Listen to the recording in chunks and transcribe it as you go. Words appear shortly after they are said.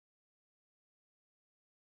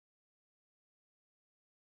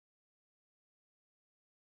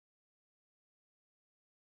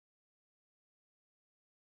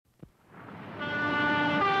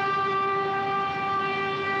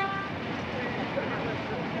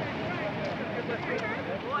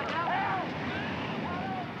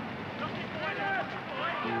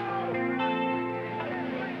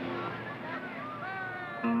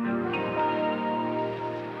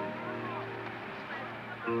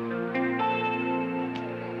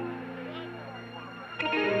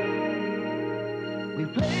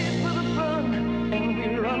play for the fun, and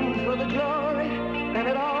we run for the glory, and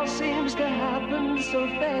it all seems to happen so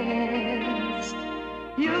fast.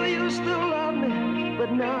 You used to love me,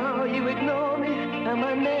 but now you ignore me, and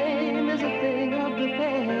my name is a thing of the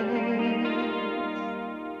past.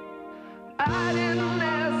 I didn't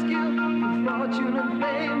ask you for fortune and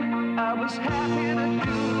fame, I was happy to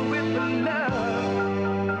do with the love.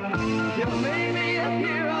 You made me a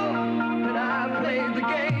hero, but I played the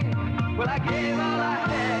game. Well, I gave all I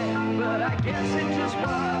had, but I guess it just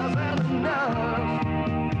wasn't enough.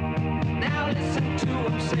 Now listen to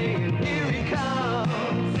him saying, here he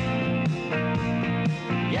comes.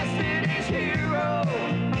 Yesterday's hero.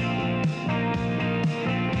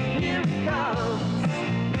 Here he comes.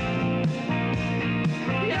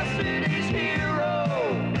 Yesterday's hero.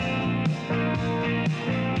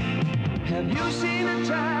 Have you seen a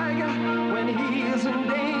tiger when he is in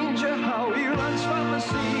danger? How he runs from the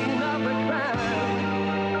scene of the crime.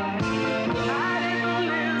 I didn't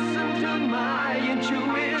listen to my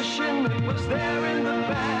intuition. It was there in the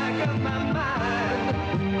back of my mind.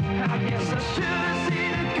 I guess I should have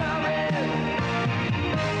seen it coming.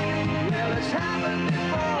 Well, it's happened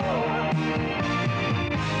before,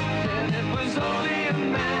 and it was only a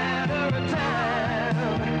matter of time.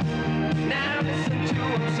 Now listen to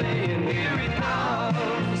him saying, here he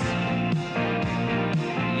comes.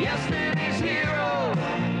 Yesterday's hero.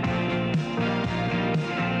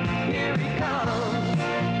 Here he comes.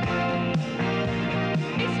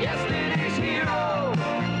 It's yesterday's hero.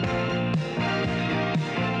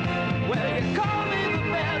 Well, you call me the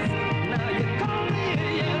best, now you call me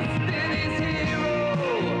yesterday's hero.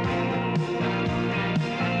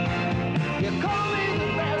 You call me the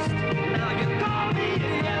best, now you call me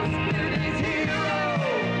yesterday's hero.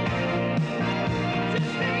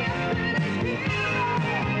 Just be yesterday's hero.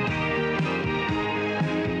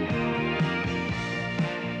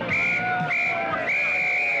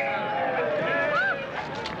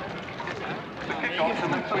 The kick-off to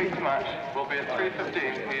next week's match will be at 3:15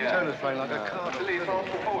 p.m. Turn the phone like a car.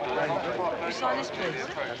 You sign this, please.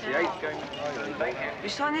 The 8th game. Thank you. You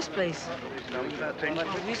sign this, please. Will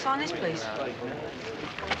you sign this, please?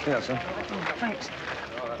 Yeah, sir. Oh, thanks.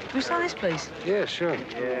 Will you sign this, please? Yeah, sure.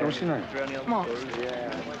 What's your name? Mark.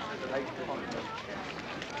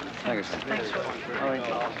 Thank you, sir. Thanks.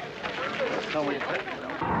 Can't wait.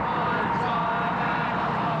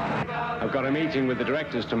 I've got a meeting with the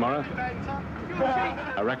directors tomorrow.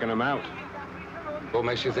 I reckon I'm out. What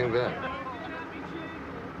makes you think that?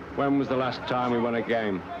 When was the last time we won a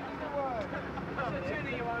game?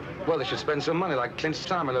 Well, they should spend some money like Clint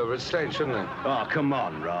Simon over at State, shouldn't they? Oh, come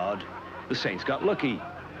on, Rod. The Saints got lucky.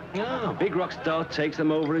 No. Big rock star takes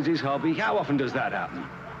them over as his hobby. How often does that happen?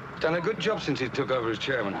 Done a good job since he took over as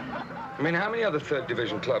chairman. I mean, how many other third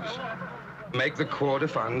division clubs make the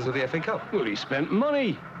quarter-finals of the FA Cup? Well, he spent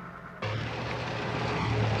money.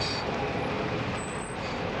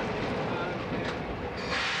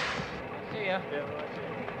 See ya.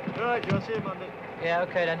 All right, John, see you Monday. Yeah,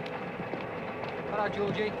 okay then. Hello,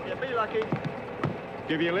 Georgie. Yeah, be lucky.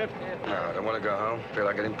 Give you a lift? Yeah. No, I don't want to go home. Feel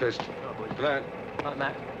like getting pissed. Good night. Right,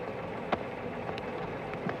 Matt.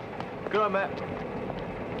 Good on, Matt.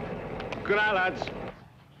 Good night, lads.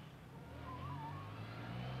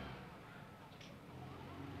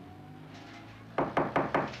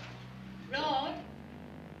 Rod?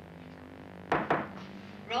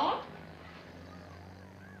 Rod?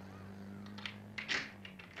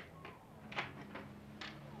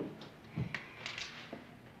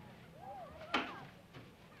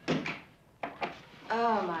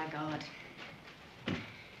 Oh, my God.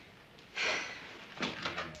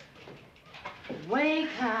 Wake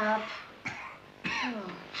up.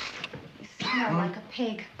 Oh, you smell like a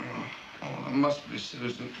pig. Oh, it must be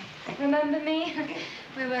Susan. Remember me?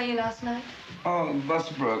 Where were you last night? Oh, the bus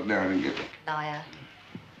broke down again. Liar.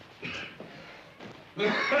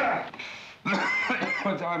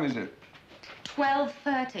 What time is it?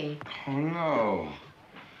 12:30. Oh, no.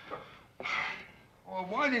 Well,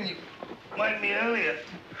 why didn't you wake me earlier?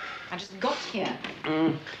 I just got here.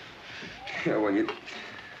 Yeah, well, you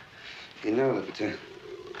know that,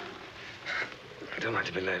 I don't like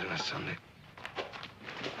to be late on a Sunday.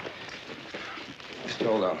 just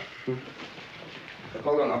hold on.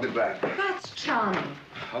 Hold on, I'll be back. That's charming.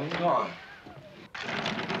 Hold on.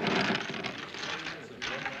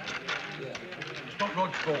 It's not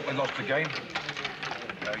Rod's fault we lost the game.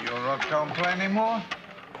 No, your Rod can't play anymore?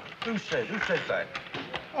 Who said that?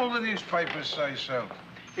 All the newspapers say so.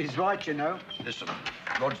 He's right, you know. Listen,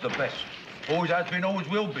 Rod's the best. Always has been, always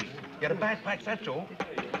will be. He had a bad patch, that's all.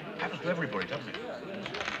 Happens to everybody, doesn't it?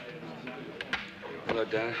 Hello,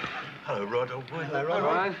 Dad. Hello, Rod, old boy. Hello, Rod.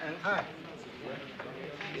 Ryan. Hi.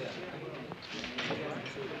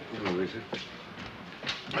 Hello, Rita.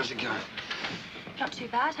 How's it going? Not too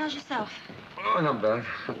bad. How's yourself? Oh, not bad.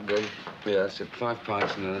 Not good. Yeah, that's it. 5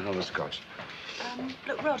 pints and another scotch.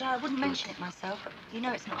 Look, Rod, I wouldn't mention it myself, but you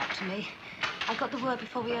know it's not up to me. I got the word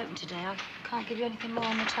before we open today. I can't give you anything more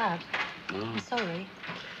on the tab. No. I'm sorry.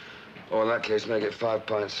 Oh, in that case, make it 5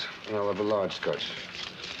 pints and I'll have a large scotch.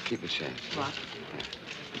 Keep the change. What?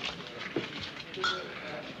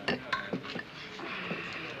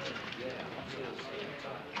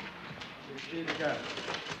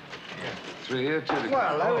 Three here, 2 to go.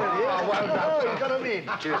 Well, hello, dear. Well done. Oh, you got him in.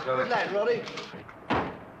 Cheers, Roddy. Good lad, Roddy.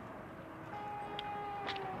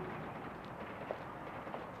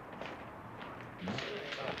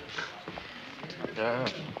 Yeah,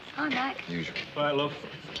 Hi, Mac. usual. Right, love.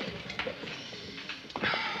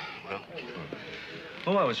 Well,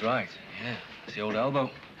 oh, I was right. Yeah, it's the old elbow.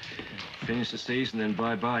 Finish the season, then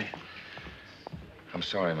bye-bye. I'm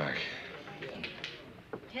sorry, Mac.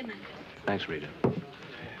 Here, Mac. Thanks, Rita.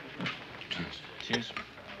 Cheers. Cheers.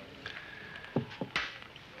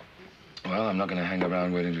 Well, I'm not going to hang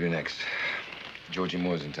around waiting to be next. Georgie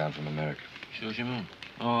Moore's in town from America. Georgie Moore.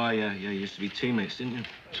 Oh, yeah, you used to be teammates, didn't you?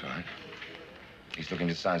 That's right. He's looking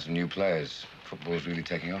to sign some new players. Football's really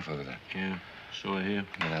taking off over there. Yeah, so I hear.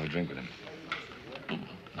 I'm going to have a drink with him.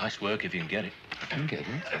 Nice work if you can get it. I can get it.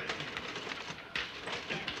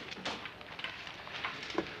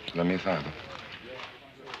 Lend me a $5.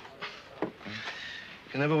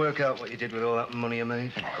 You never work out what you did with all that money you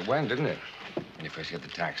made. Oh, it went, didn't it? You first get the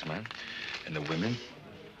tax man, and the women,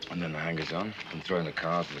 and then the hangers-on, and throwing the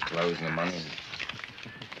cars and the clothes and the money.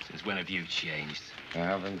 Since when have you changed? I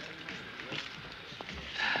haven't.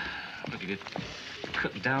 Look, if you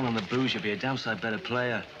cut down on the booze, you'll be a damn sight better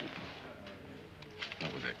player.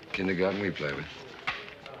 Not with the kindergarten we play with.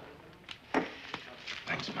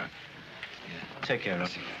 Thanks, man. Yeah, take care, Rob.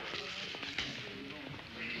 Cheers.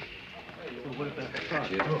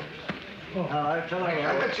 Hello,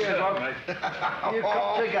 hello. Cheers, Rob. You've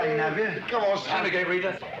got again, have you? Come on, stand again,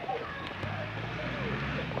 Rita.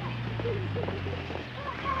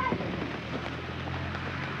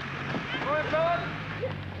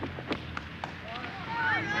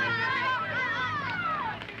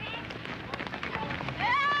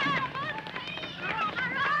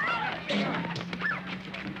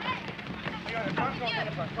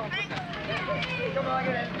 Come on,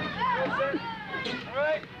 get in. All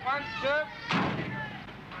right, 1, 2.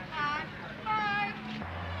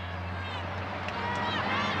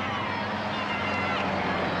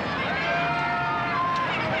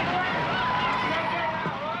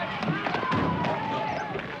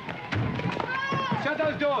 Shut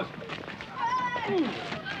those doors.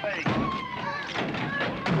 Hey.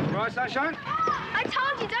 Right, Sunshine? I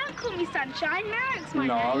told you, don't call me Sunshine. Merrick's my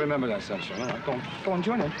No, name. I remember that, Sunshine. All right, go on,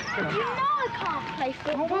 join in. You know I can't play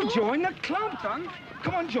football. Oh, well, join the club, son.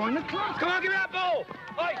 Come on, join the club. Come on, give me that ball.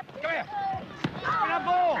 Oi, come here. Give me that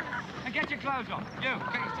ball. And get your clothes on. You,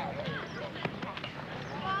 get your stuff.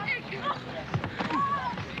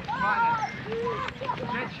 Right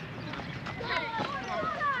then. Rich.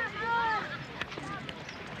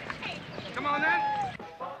 Come on, then.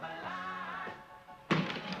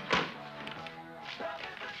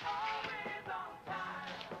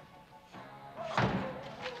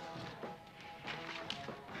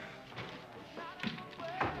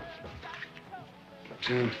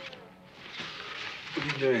 Tim, what are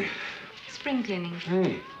you doing? Spring cleaning.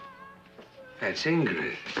 Hey, that's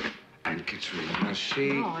Ingrid and Katrina. Now, she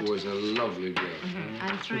God. was a lovely girl.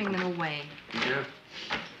 I'm throwing them away. Yeah?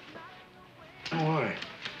 Oh, why?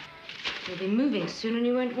 You'll be moving soon and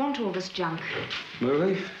you won't want all this junk.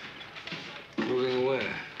 Moving? Moving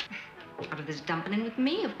where? Out of this dumping with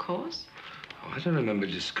me, of course. Oh, I don't remember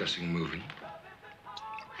discussing moving.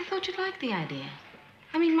 I thought you'd like the idea.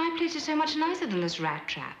 I mean, my place is so much nicer than this rat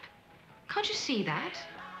trap. Can't you see that?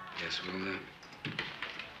 Yes, well,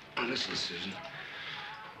 listen, Susan.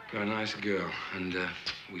 You're a nice girl, and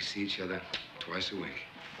we see each other twice a week.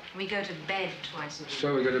 We go to bed twice a week.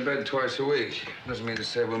 So we go to bed twice a week. Doesn't mean to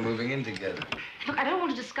say we're moving in together. Look, I don't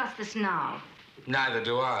want to discuss this now. Neither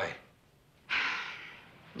do I.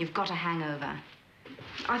 You've got a hangover.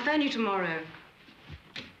 I'll phone you tomorrow.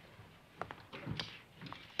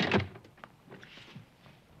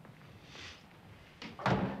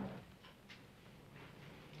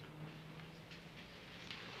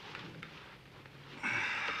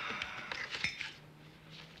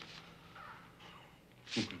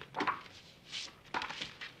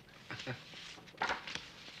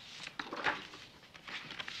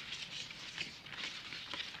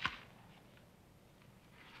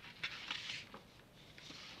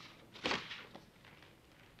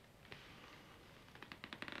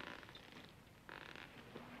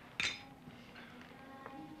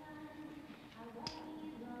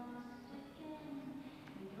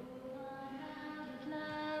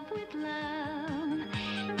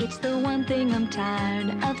 It's the one thing I'm tired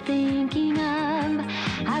of thinking of.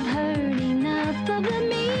 I've heard enough of the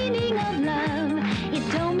meaning of love.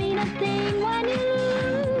 It don't mean a thing when you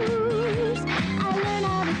lose. I learned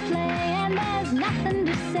how to play and there's nothing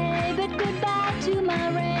to say but goodbye to my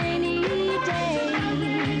rainy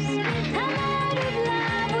days. I'm out of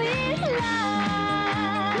love with love.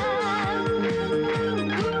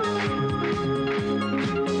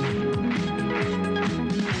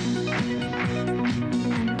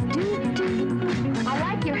 I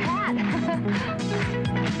like your hat.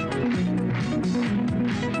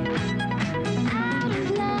 Out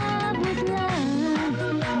of love with love.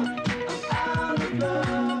 Out of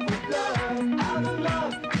love with love. Out of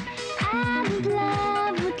love. Out of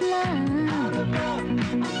love with love. Out of love.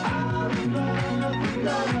 Out of love with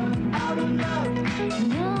love. Out of love.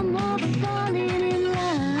 No more falling in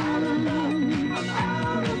love. Out of love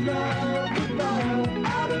with love.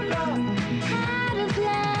 Out of love. Out of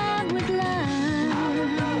love with love. Out of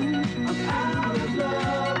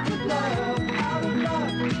love with love. Out of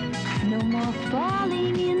love. No more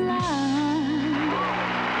falling in love.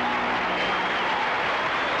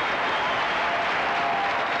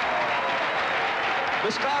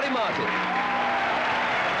 Miss Cloudy Martin.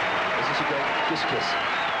 This is a great kiss.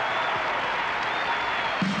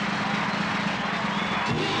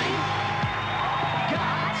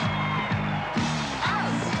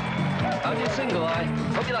 How's your single? I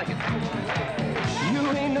hope you like it. You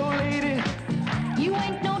ain't no lady. You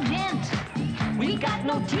ain't no gent. We got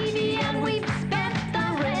no TV and we've spent the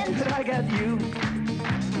rent. But I got you.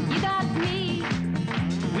 You got me.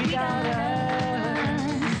 We got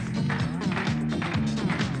us.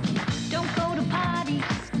 Don't go to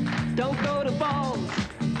parties. Don't go to balls.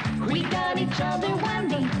 We got each other when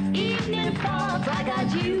the evening falls. I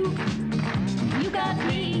got you. You got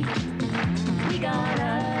me. We got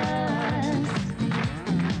us.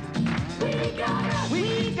 We got us.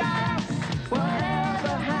 We got us.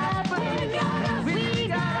 Whatever happens, we got us. We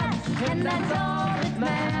got us. And that's all that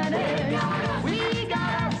matters. We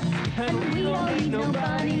got us. And we don't need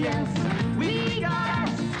nobody else. We got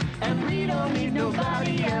us. And we don't need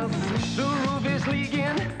nobody else. The roof is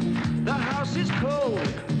leaking. The house is cold.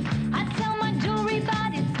 I sell my jewelry,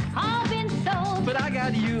 but it's all been sold. But I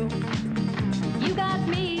got you. You got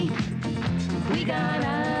me. We got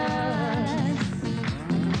us.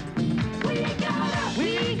 We got us.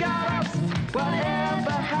 We got us.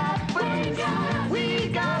 Whatever happens, we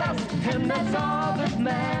got us. And that's all that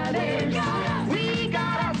matters. We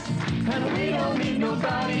got us. And we don't need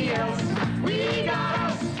nobody else. We got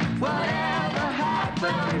us. Whatever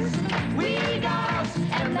happens, we got us.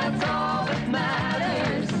 And that's all that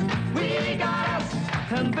matters. We got us.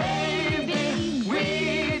 And baby,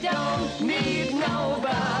 we don't need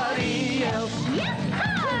nobody else.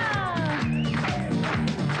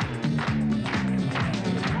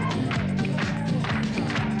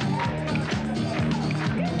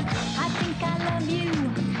 I think I love you.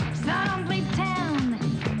 Someplace town.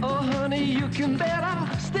 Oh, honey, you can bet I'll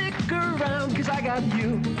stick around, 'cause I got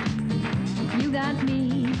you. You got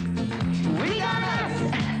me. We got us.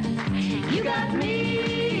 You got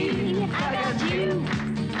me. I got you.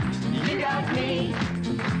 You got me.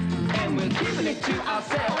 And we're keeping it to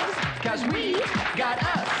ourselves, 'cause we got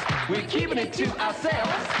us. We're keeping it to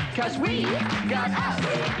ourselves, 'cause we got us.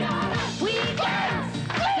 We got us. We got us.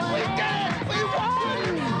 We got us. We won.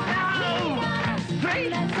 Now. Three.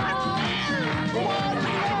 That's all.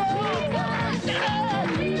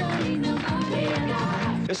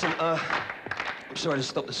 Listen, I'm sorry to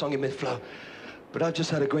stop the song in mid-flow, but I've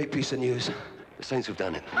just had a great piece of news. The Saints have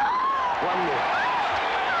done it. 1-0.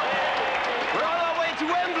 We're on our way to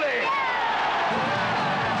Wembley!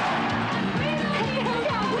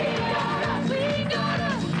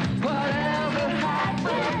 Whatever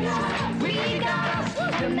happens, we got us,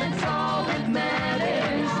 and that's all that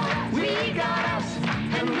matters. We got us,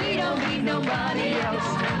 and we don't need nobody else.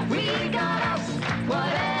 We got us,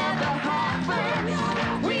 whatever happens,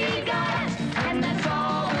 we got us, and that's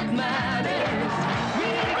all that matters.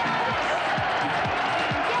 We got us.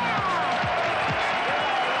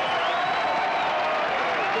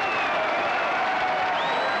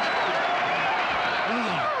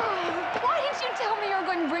 Why didn't you tell me you were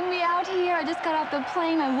going to bring me out here? I just got off the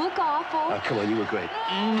plane. I look awful. Oh, come on, you were great.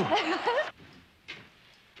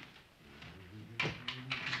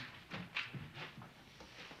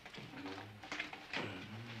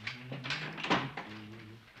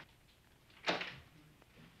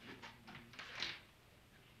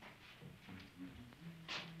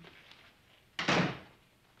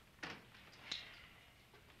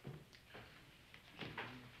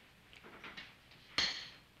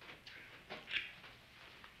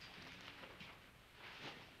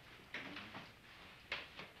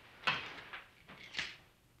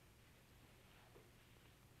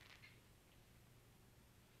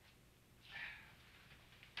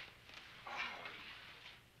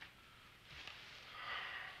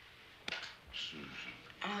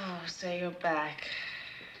 say you're back.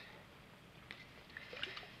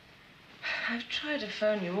 I've tried to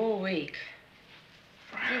phone you all week.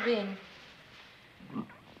 Where have you been?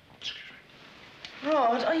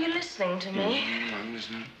 Rod, are you listening to me? I'm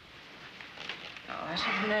listening. Oh, I should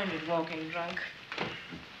have known you'd walk in drunk.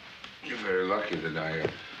 You're very lucky that I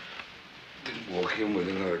didn't walk in with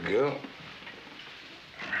another girl.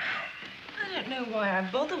 I don't know why I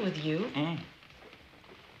bother with you.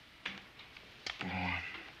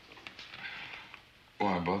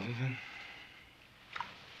 Why bother then?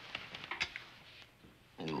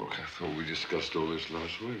 Look, I thought we discussed all this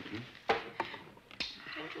last week, huh?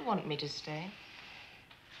 Don't you want me to stay?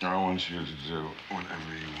 I want you to do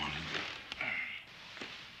whatever you want to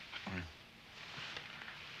do.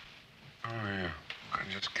 Oh, yeah. Can I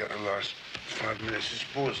just get the last 5 minutes of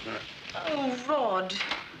sports now? Oh, Rod.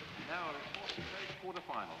 Now,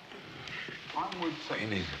 quarter-final. I'm with What do you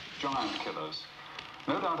need? Giant Killers.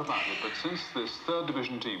 No doubt about it, but since this third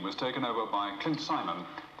division team was taken over by Clint Simon,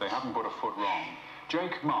 they haven't put a foot wrong.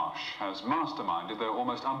 Jake Marsh has masterminded their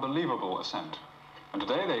almost unbelievable ascent. And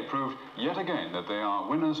today they proved yet again that they are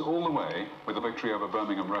winners all the way with a victory over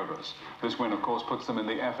Birmingham Rovers. This win, of course, puts them in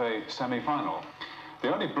the FA semi-final.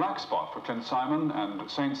 The only black spot for Clint Simon and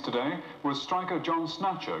Saints today was striker John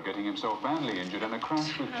Snatcher getting himself badly injured in a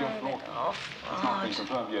crash with Jeff Lawton. It's not been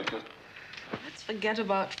confirmed yet, just... Let's forget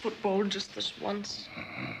about football just this once.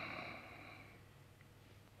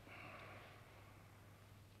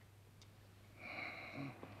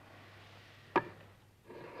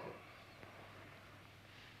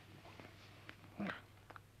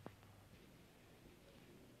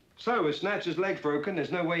 So, with Snatcher's leg broken,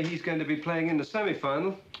 there's no way he's going to be playing in the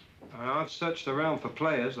semi-final. I've searched around for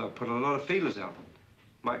players. I've put a lot of feelers out.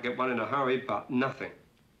 Might get one in a hurry, but nothing.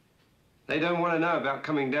 They don't want to know about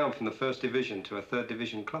coming down from the first division to a third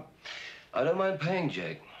division club. I don't mind paying,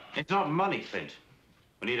 Jake. It's not money, Clint.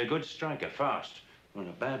 We need a good striker, fast. We're in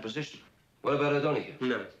a bad position. What about O'Donoghue?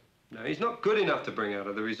 No, he's not good enough to bring out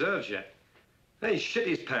of the reserves yet. He shit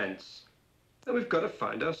his pants. And we've got to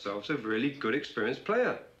find ourselves a really good, experienced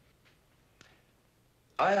player.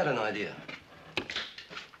 I had an idea.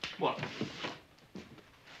 What?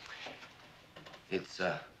 It's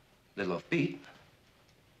a little offbeat,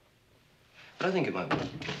 but I think it might work.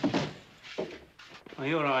 Well,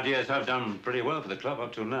 your ideas have done pretty well for the club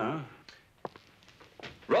up till now.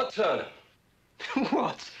 Rod Turner.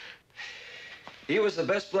 What? He was the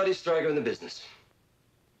best bloody striker in the business.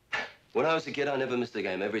 When I was a kid, I never missed a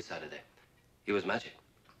game every Saturday. He was magic.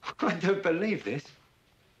 I don't believe this.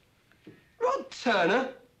 Rod Turner?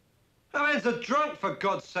 That man's a drunk, for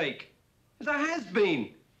God's sake. As a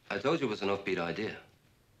has-been. I told you it was an offbeat idea.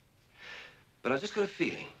 But I just got a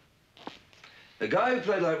feeling. The guy who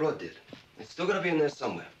played like Rod did, it's still got to be in there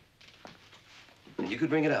somewhere. And you could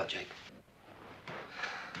bring it out, Jake.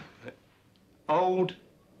 Old,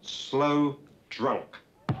 slow, drunk.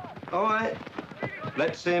 All right,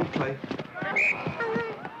 let's see him play.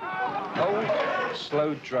 Old,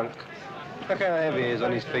 slow, drunk. Look how heavy he is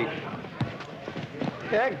on his feet.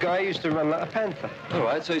 Yeah, that guy used to run like a panther. All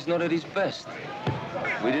right, so he's not at his best.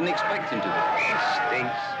 We didn't expect him to be. He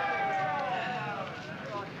stinks.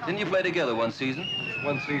 Didn't you play together one season?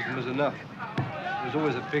 One season was enough. He was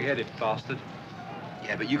always a big-headed bastard.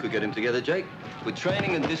 Yeah, but you could get him together, Jake. With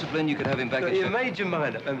training and discipline, you could have him back in You shape. made your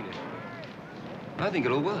mind up, haven't you? I think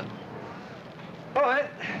it'll work. All right,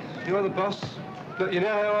 you're the boss. Look, you know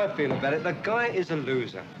how I feel about it. The guy is a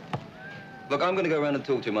loser. Look, I'm going to go around and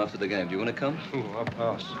talk to him after the game. Do you want to come? Ooh, I'll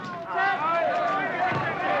pass.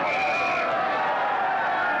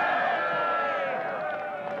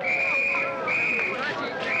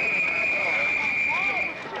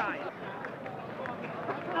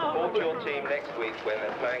 Report your team next week when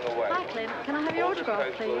they're playing away. Hi, Clint. Can I have your Porter's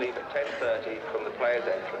autograph, coach will please? leave at 10:30 from the players'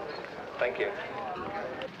 entrance. Thank you.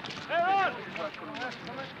 Hang on!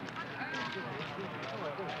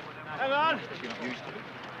 Hang on!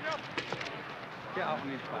 Get up on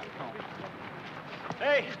his back, come on.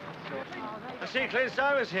 Hey! I see Clint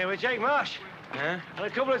Simon's here with Jake Marsh. Yeah? And a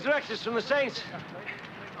couple of directors from the Saints.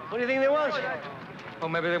 What do you think they want? Well,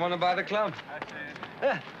 maybe they want to buy the club.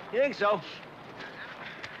 Yeah, you think so?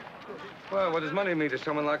 Well, what does money mean to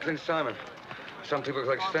someone like Clint Simon? Some people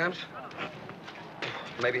collect stamps.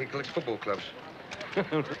 Maybe he collects football clubs.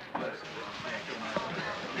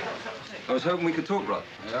 I was hoping we could talk, Rod.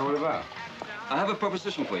 Yeah, what about? I have a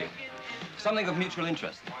proposition for you. Something of mutual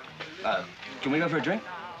interest. Can we go for a drink?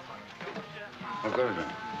 I've got a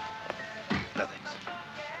drink. No, thanks.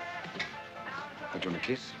 Do you want a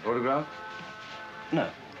kiss? Autograph? No.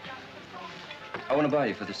 I want to buy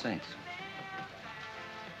you for the Saints.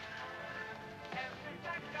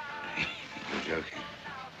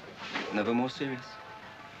 Never more serious.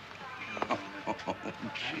 Oh,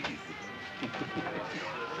 jeez.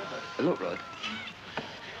 Look, Rod,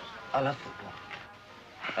 I love football.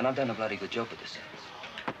 And I've done a bloody good job with the Saints.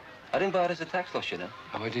 I didn't buy it as a tax loss, you know.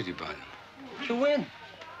 Why did you buy them? To win.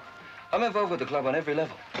 I'm involved with the club on every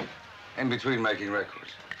level. In between making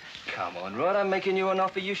records. Come on, Rod, I'm making you an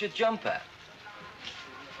offer you should jump at.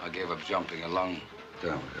 I gave up jumping a long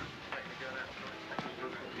time ago.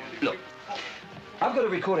 Look, I've got a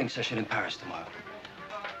recording session in Paris tomorrow.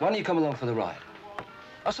 Why don't you come along for the ride?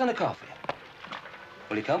 I'll send a car for you.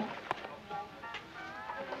 Will you come?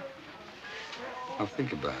 I'll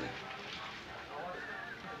think about it.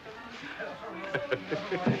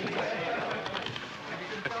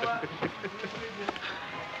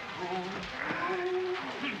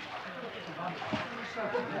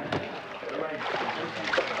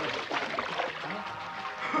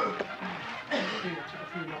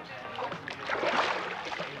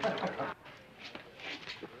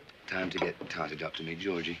 Time to get totted up to meet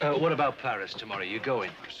Georgie. What about Paris tomorrow? You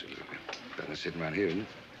going? Absolutely. Better than sitting around here, isn't it?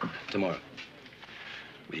 Tomorrow.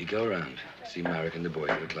 Will you go around, see Marek and the boys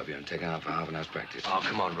at the club here and take her out for half an hour's practice? Oh,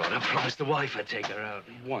 come on, Rod. I promised the wife I'd take her out.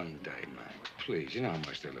 One day, Mac. Please, you know how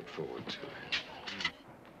much they look forward to it.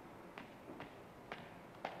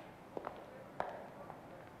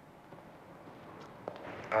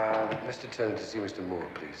 Mr. Turner to see Mr. Moore,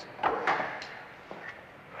 please.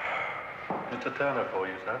 Mr. Turner for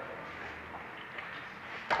you, sir.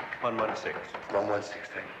 116. 116,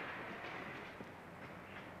 thank you.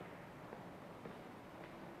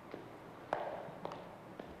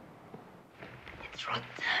 It's Rod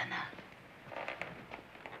Turner.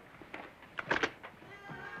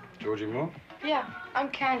 Georgie Moore? Yeah, I'm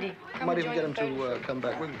Candy. Come Might and even join get the him photo to come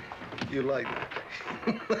back with you like.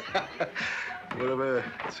 Whatever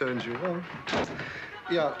turns you on.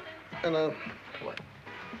 Yeah, and What?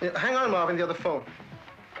 Yeah, hang on, Marvin, the other phone.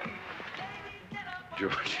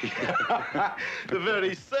 Georgie. The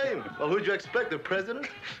very same. Well, who'd you expect, the president?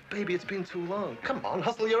 Baby, it's been too long. Come on,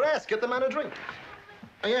 hustle your ass. Get the man a drink.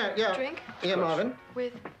 Yeah. Drink? Yeah, Marvin.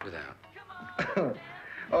 With? Without.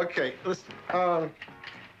 Okay, listen. Well,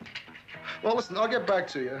 listen, I'll get back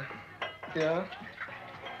to you. Yeah?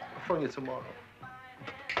 I'll phone you tomorrow.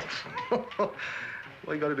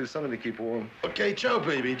 Well, you gotta do something to keep warm. Okay, ciao,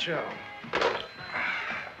 baby, ciao.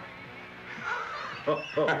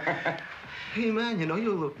 Hey, man, you know,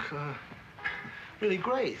 you look really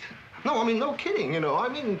great. No, I mean, no kidding, you know. I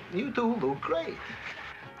mean, you do look great.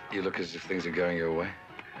 You look as if things are going your way.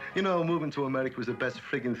 You know, moving to America was the best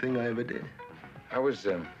friggin' thing I ever did. I was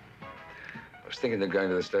thinking of going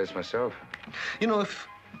to the States myself. You know, if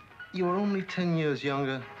you were only 10 years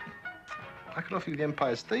younger, I could offer you the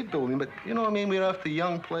Empire State Building, but, you know what I mean? We're after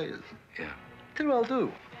young players. Yeah. Tell you what I'll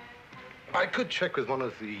do. I could check with one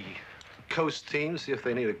of the coast teams, see if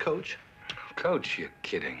they need a coach. Coach, you're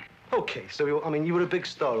kidding. Okay, so, I mean, you were a big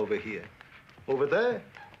star over here. Over there,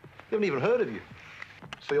 they haven't even heard of you.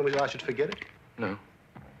 So you want me to, I should forget it? No.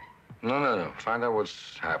 No. Find out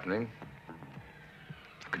what's happening.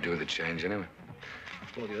 I could do with a change anyway.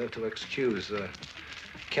 Well, you have to excuse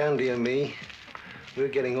Candy and me. We're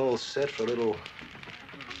getting all set for a little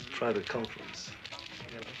private conference.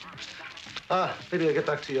 You know? Maybe I'll get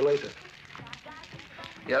back to you later.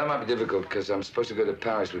 Yeah, that might be difficult because I'm supposed to go to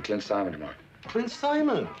Paris with Clint Simon tomorrow. Clint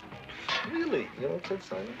Simon? Really? You know Clint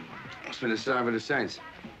Simon? It's been a sign for the Saints.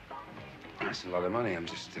 That's a lot of money. I'm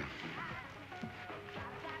just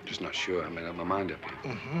not sure. I made up my mind up yet.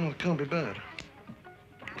 Mm-hmm. It can't be bad.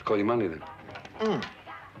 I'll call you Monday then.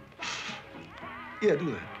 Yeah,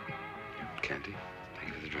 do that. Candy, thank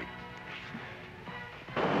you for the drink.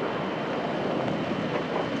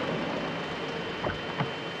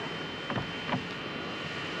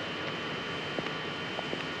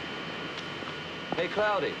 Hey,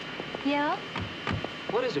 Cloudy. Yeah?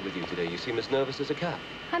 What is it with you today? You seem as nervous as a cat.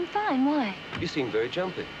 I'm fine. Why? You seem very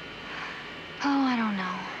jumpy. Oh, I don't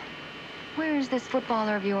know. Where is this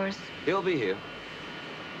footballer of yours? He'll be here.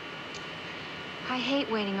 I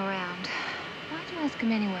hate waiting around. Why'd you ask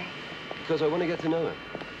him anyway? Because I want to get to know him.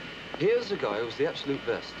 Here's a guy who's the absolute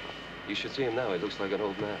best. You should see him now. He looks like an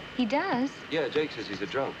old man. He does? Yeah, Jake says he's a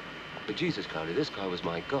drunk. But Jesus, Cloudy, this guy was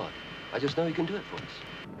my God. I just know he can do it for us.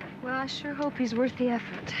 Well, I sure hope he's worth the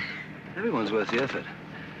effort. Everyone's worth the effort.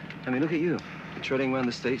 I mean, look at you. Treading around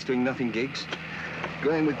the States, doing nothing gigs.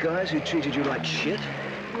 Going with guys who treated you like shit.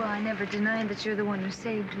 Well, I never denied that you're the one who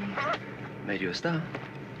saved me. Made you a star.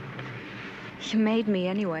 You made me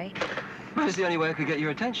anyway. Well, it's the only way I could get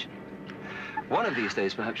your attention. One of these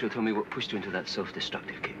days, perhaps you'll tell me what pushed you into that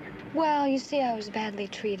self-destructive kick. Well, you see, I was badly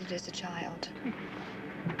treated as a child.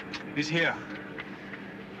 He's here.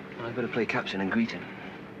 I'd better play captain and greet him.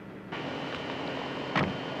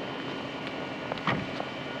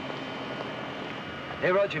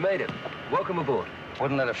 Hey, Rod, you made it. Welcome aboard.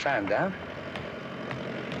 Wouldn't let a fan down.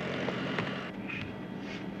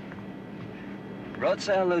 Rod,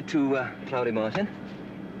 say hello to Cloudy Martin.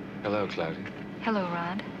 Hello, Cloudy. Hello,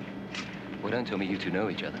 Rod. Well, don't tell me you two know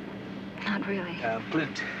each other. Not really.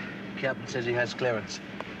 Flint. Captain says he has clearance.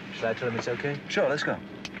 Shall I tell him it's okay? Sure, let's go.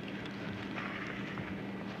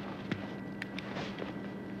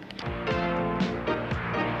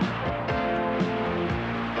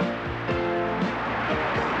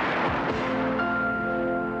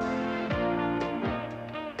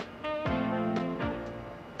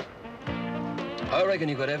 I reckon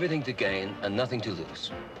you've got everything to gain and nothing to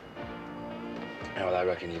lose. Yeah, well, I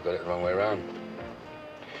reckon you've got it the wrong way around.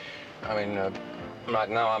 I mean, right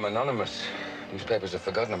now I'm anonymous. Newspapers have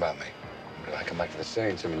forgotten about me. When I come back to the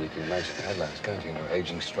Saints, I mean, you can imagine the headlines, can't you? You know,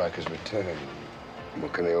 aging strikers return.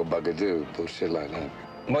 What can the old bugger do? Bullshit like that.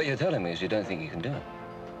 What you're telling me is you don't think you can do it.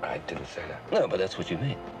 I didn't say that. No, but that's what you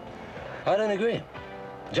mean. I don't agree.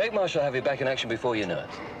 Jake Marsh will have you back in action before you know it.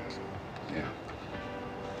 Yeah.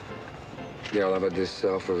 Yeah, well, I've had this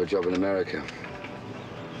offer of a job in America.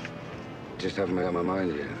 Just haven't made up my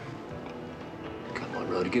mind yet. Come on,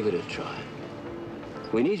 Rod, give it a try.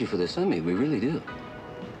 We need you for the summit, we really do.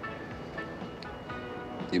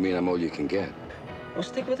 You mean I'm all you can get? Well,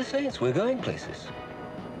 stick with the Saints. We're going places.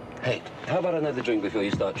 Hey, how about another drink before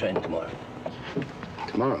you start training tomorrow?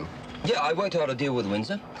 Tomorrow? Yeah, I worked out a deal with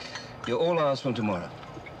Windsor. You're all ours from tomorrow.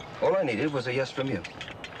 All I needed was a yes from you.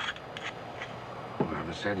 Well, I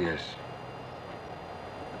haven't said yes.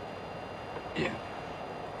 Yeah.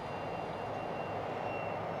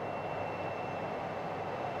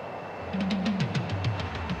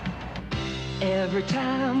 Every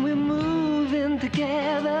time we're moving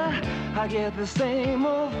together, I get the same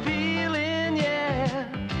old feeling, yeah.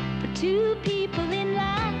 We're two people in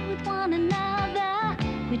love with one another.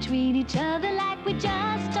 We treat each other like we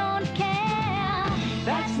just don't care.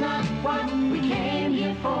 That's not what we came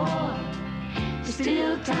here for. There's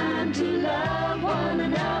still time to love one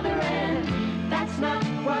another, and that's not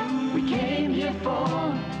what we came here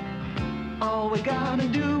for. All we gotta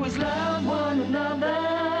do is love one another.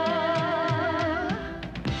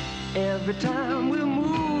 Every time we're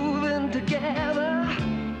moving together,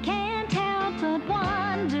 Can't help but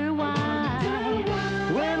wonder why.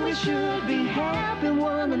 when we should be helping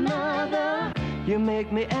one another, you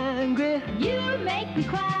make me angry. You make me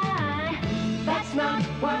cry. That's not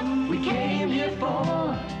what we came here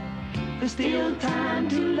for. There's still time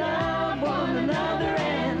to love one another,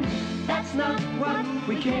 and that's not what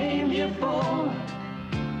we came here for.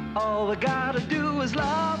 All we gotta do is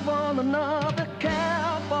love one another,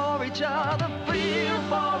 care for each other, feel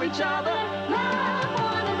for each other, love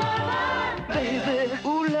one another. Baby,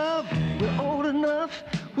 ooh, love, we're old enough,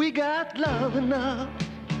 we got love enough.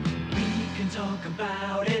 We can talk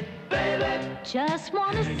about it, baby. Just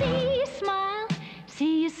wanna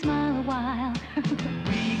see you smile a while.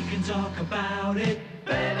 We can talk about it,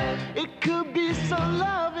 baby. It could be so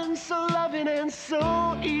loving and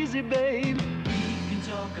so easy, babe. We can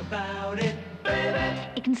talk about it, baby.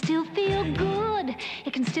 It can still feel good.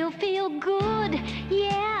 It can still feel good.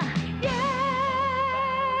 Yeah.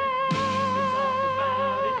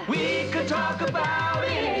 We could talk about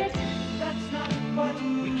it. That's not what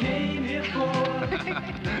we came here for.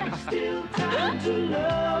 Still time to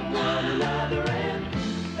love one another, and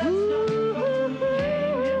that's not what we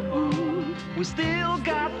came here for. We still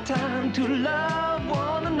got time to love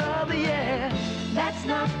one another, yeah. That's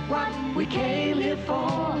not what we came here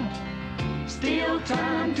for. Still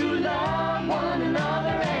time to love one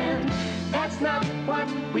another, and that's not what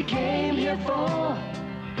we came here for.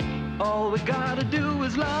 All we gotta do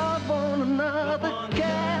is love one another,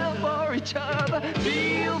 care for each other,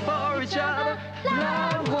 feel for each other,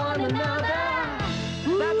 love one another.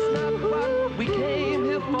 That's not what we came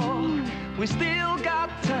here for. We still got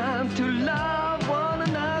time to love one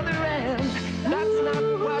another, and that's not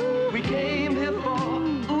what we came here for.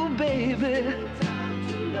 Ooh, baby,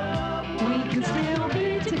 we can still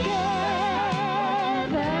be together.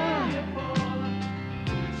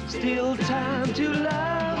 Still time to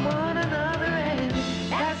love one another, and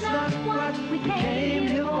that's not what we came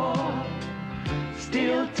here for.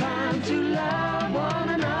 Still time to love one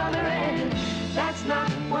another, and that's not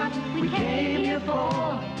what we came here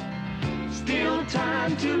for. Still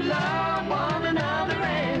time to love one another,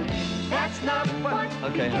 and that's not what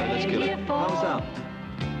Okay, we let's came kill here it. for. Thumbs up.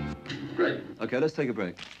 Great. Okay, let's take a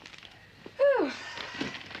break. Whew.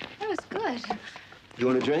 That was good. You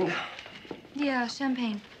want a drink? Yeah,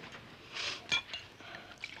 champagne.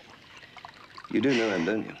 You do know him,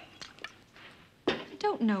 don't you? I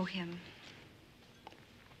don't know him.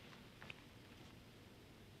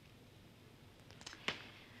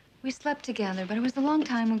 We slept together, but it was a long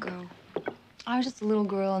time ago. I was just a little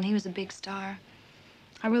girl, and he was a big star.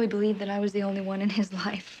 I really believed that I was the only one in his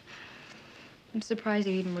life. I'm surprised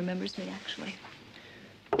he even remembers me, actually.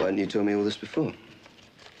 Why didn't you tell me all this before?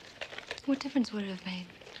 What difference would it have made?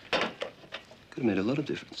 Could have made a lot of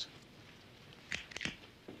difference.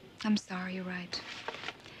 I'm sorry, you're right.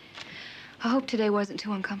 I hope today wasn't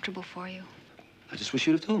too uncomfortable for you. I just wish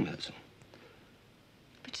you'd have told me, that's all.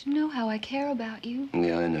 But you know how I care about you.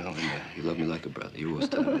 Yeah, I know. You love me like a brother. You always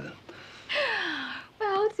tell me that.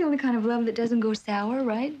 Well, it's the only kind of love that doesn't go sour,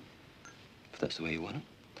 right? If that's the way you want it.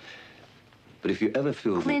 But if you ever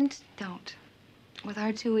feel... Clint, don't. With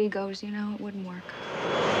our two egos, you know, it wouldn't work.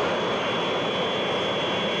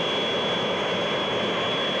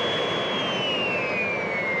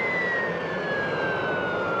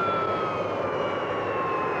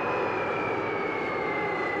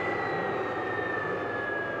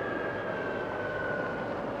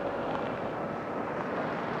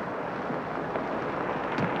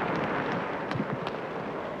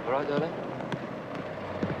 All right, darling?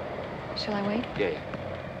 Shall I wait? Yeah.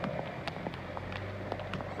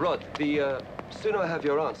 Rod, the sooner I have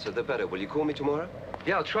your answer, the better. Will you call me tomorrow?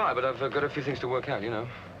 Yeah, I'll try, but I've got a few things to work out, you know.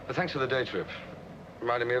 But thanks for the day trip.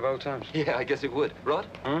 Reminded me of old times. Yeah, I guess it would. Rod?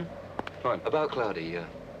 What? About Cloudy,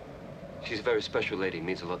 she's a very special lady,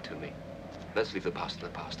 means a lot to me. Let's leave the past in the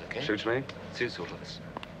past, okay? Suits me. Suits all of us.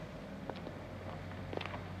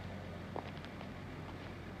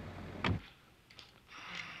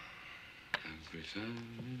 Every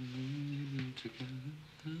time together.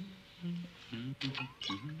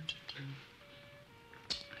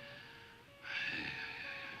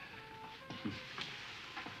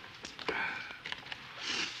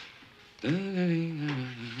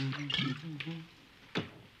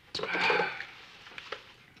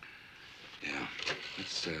 Yeah,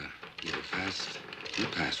 it's your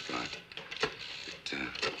past, Rod.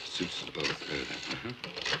 It suits us both better.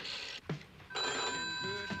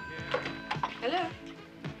 Hello?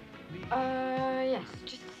 Yes,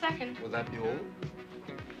 just a second. Will that be all?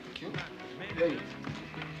 Thank you. Hey.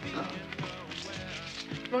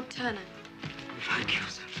 Rod Turner. Thank you,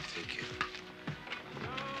 sir. Thank you.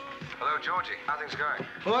 Hello, Georgie. How things going?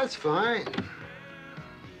 Oh, that's fine.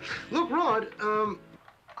 Look, Rod, I'm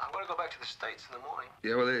going to go back to the States in the morning.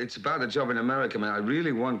 Yeah, well, it's about a job in America, man. I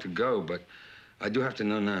really want to go, but I do have to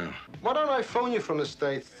know now. Why don't I phone you from the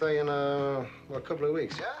States, say, in a couple of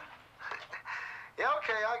weeks, yeah? Yeah,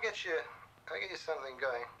 okay, I'll get you something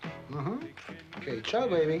going. Okay, ciao,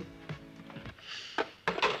 baby.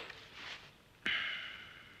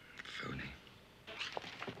 Phony.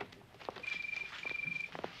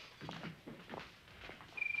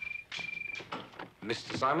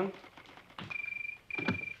 Mr. Simon?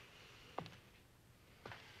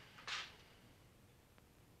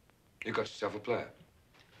 You got yourself a player.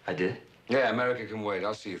 I did? Yeah, America can wait.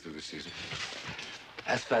 I'll see you through the season.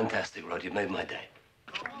 That's fantastic, Rod. You made my day.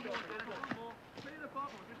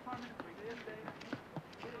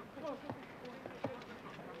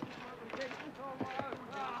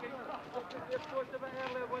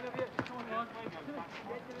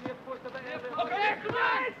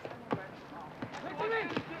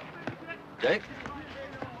 Jake?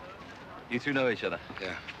 You two know each other?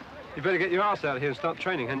 Yeah. You better get your ass out of here and start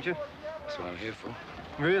training, hadn't you? That's what I'm here for.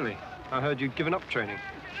 Really? I heard you'd given up training.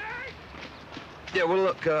 Yeah, well,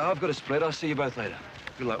 look, I've got a split. I'll see you both later.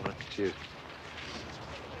 Good luck, Rod. Cheers.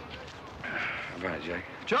 All right, Jake.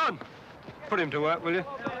 John! Put him to work, will you?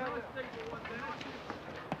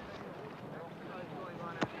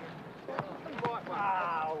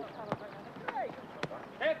 Wow.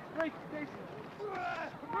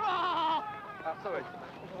 Sorry.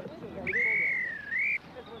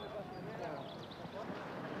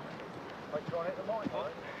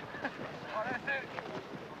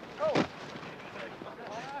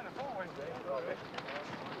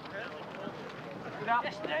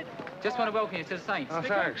 Just want to welcome you to the Saints. Oh,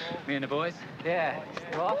 thanks. Me and the boys. Yeah.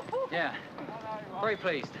 What? Yeah. Very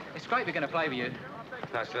pleased. It's great we're going to play with you.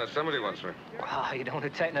 Nice to know somebody wants me. Oh, you don't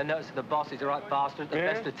want to take no notice of the boss. He's a right bastard at the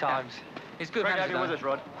best of times. He's a good Great to manager, have you though. with us,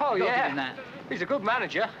 Rod. Oh, You've got to give yeah. him that. He's a good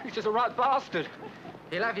manager. He's just a right bastard.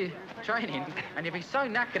 He'll have you training, and you'll be so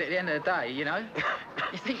knackered at the end of the day, you know.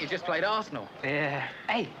 You think you just played Arsenal. Yeah.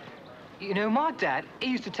 Hey, you know, my dad, he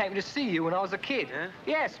used to take me to see you when I was a kid. Yeah?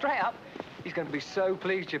 Yeah, straight up. He's going to be so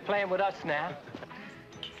pleased you're playing with us now.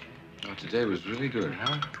 Oh, today was really good,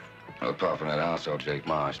 huh? Well, apart from that arsehole Jake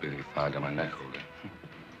Marsh being fired on my neck all day.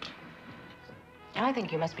 I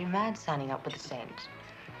think you must be mad signing up with the Saints.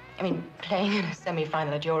 I mean, playing in a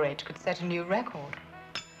semi-final at your age could set a new record.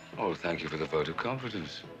 Oh, thank you for the vote of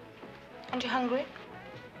confidence. Aren't you hungry?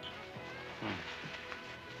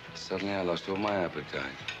 Suddenly I lost all my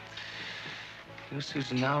appetite. You know,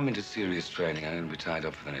 Susan, now I'm into serious training. I'm going to be tied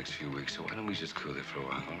up for the next few weeks, so why don't we just cool it for a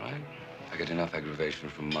while, all right? I get enough aggravation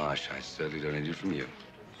from Marsh. I certainly don't need it from you.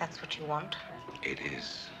 That's what you want? It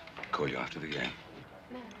is. Call you after the game.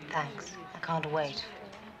 Thanks. I can't wait.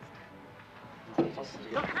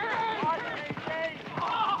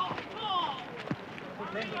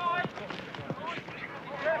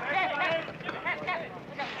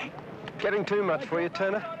 Getting too much for you,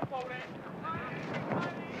 Turner?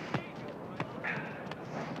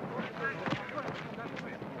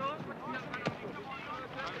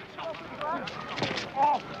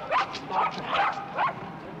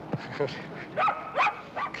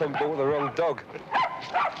 Clint bought the wrong dog.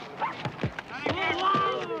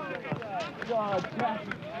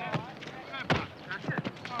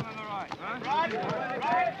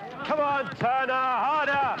 Come on, Turner,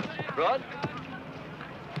 harder! Rod,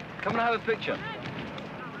 come and have a picture.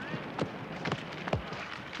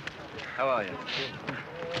 How are you?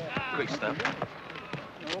 Quick step.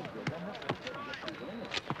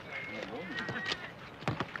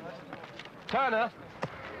 Turner!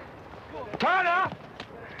 Turner!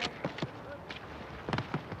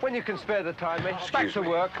 When you can spare the time, mate, back to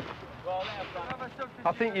work.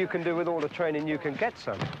 I think you can do with all the training you can get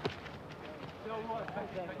some.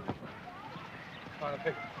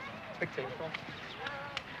 Pick team.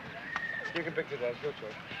 You can pick today, it's your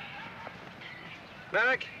choice.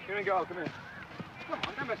 Merrick, you're in goal, come here. Come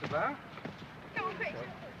on, don't mess about. Come on, quick.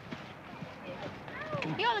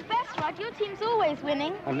 You're the best, Rod. Your team's always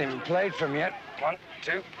winning. I haven't even played for him yet. 1,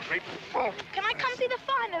 2, 3, 4. Can I come see the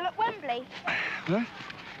final at Wembley? Huh?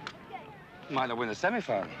 Might not win the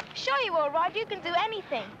semi-final. Sure you will, Rod. You can do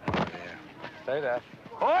anything. Yeah. Stay there.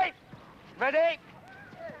 Oi! Ready?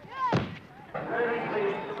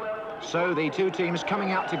 So the two teams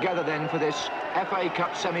coming out together then for this FA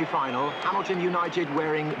Cup semi-final. Hamilton United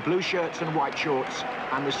wearing blue shirts and white shorts,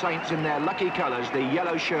 and the Saints in their lucky colours, the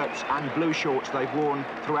yellow shirts and blue shorts they've worn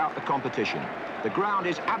throughout the competition. The ground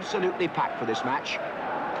is absolutely packed for this match,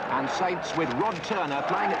 and Saints with Rod Turner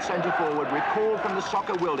playing at centre forward, recalled from the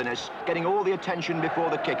soccer wilderness, getting all the attention before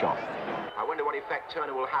the kick-off. I wonder what effect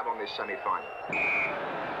Turner will have on this semi-final.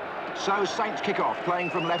 So Saints kick off, playing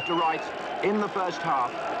from left to right in the first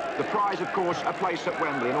half. The prize, of course, a place at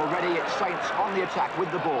Wembley, and already it's Saints on the attack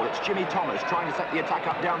with the ball. It's Jimmy Thomas trying to set the attack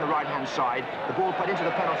up down the right-hand side. The ball put into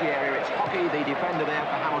the penalty area. It's Hockey, the defender there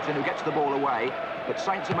for Hamilton, who gets the ball away. But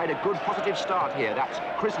Saints have made a good positive start here. That's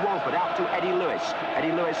Chris Walford out to Eddie Lewis.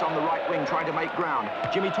 Eddie Lewis on the right wing trying to make ground.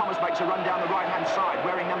 Jimmy Thomas makes a run down the right-hand side,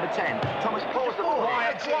 wearing number 10. Thomas pulls the ball.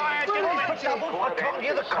 Quiet! I can't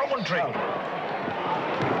hear the commentary.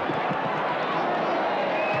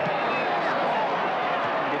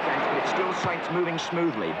 Still Saints moving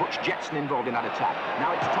smoothly. Butch Jetson involved in that attack.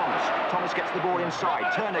 Now it's Thomas. Thomas gets the ball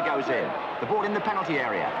inside. Turner goes in. The ball in the penalty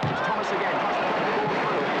area. It's Thomas again. Thomas puts the ball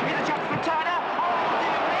through. Here's a chance for Turner.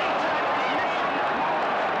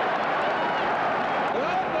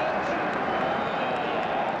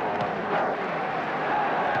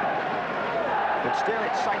 But still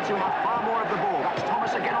it's Saints who have far more of the ball. That's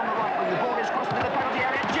Thomas again on the right wing. The ball is crossed into the penalty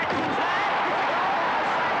area. Jetson's there.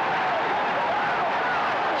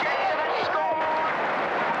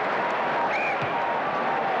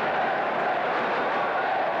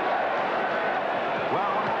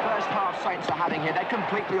 Saints are having here. They're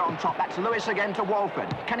completely on top. That's Lewis again to Walford.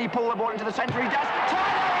 Can he pull the ball into the centre? He does.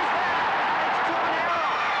 Turner is there!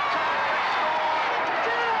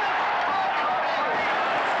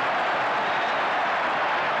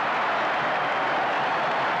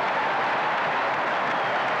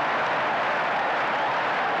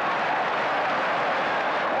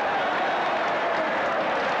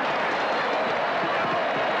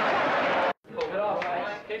 It's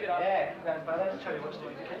 2-0. Keep it up. Yeah, let's show you what's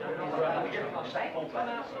doing.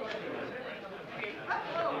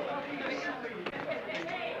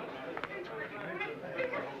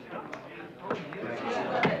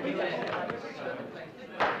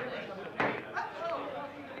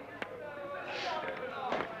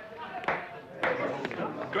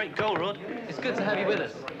 Great goal, Rod. It's good to have you with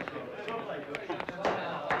us.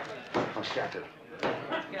 I'm scattered.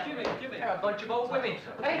 They're a bunch of old women.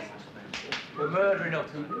 Hey, we're murdering them.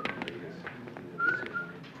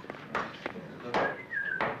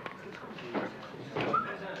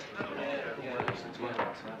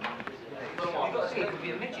 You've got to see, it could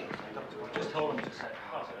be a midget. Just hold them just a second.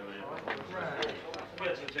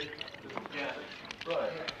 Yeah.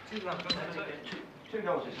 Two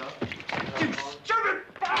goals this half. You stupid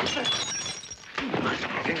bastard!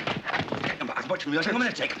 Get them back. Watch me. I'll take a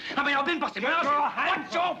minute, Jake. I mean, I've been busting my ass.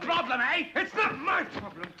 What's your problem, eh? It's not my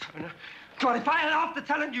problem, Turner. God, if I had half the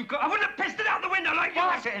talent you got, I wouldn't have pissed it out the window like you.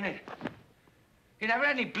 That's it, innit? You never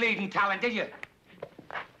had any bleeding talent, did you?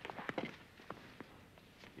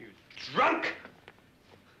 You drunk!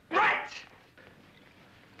 Right!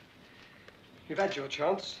 You've had your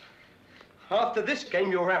chance. After this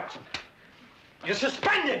game, you're out. You're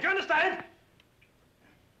suspended, do you understand?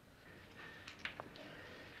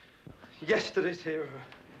 Yesterday's hero.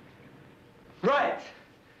 Right.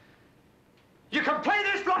 You can play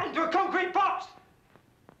this right into a concrete box.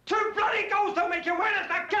 2 bloody goals don't make you winners.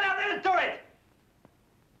 Now get out there and do it.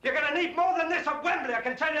 You're going to need more than this at Wembley, I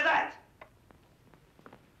can tell you that.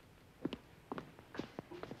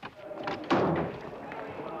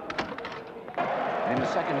 In the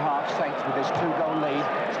second half, Saints with this 2-goal lead,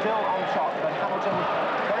 still on top, but Hamilton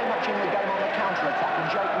very much in the game on the counter-attack. And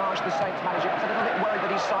Jake Marsh, the Saints manager, was a little bit worried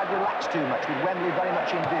that his side relaxed too much, with Wembley very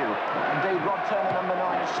much in view. Indeed, Rod Turner, number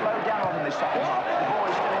 9, has slowed down on him this second half. The ball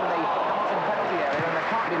is still in the Hamilton penalty area, and there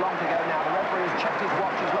can't be long to go now. The referee has checked his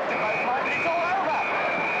watch, he's looked at both sides, and it's all over!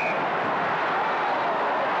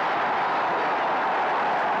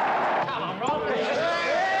 Come on, Rod!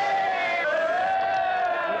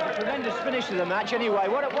 Tremendous finish to the match anyway.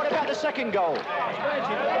 What about the second goal?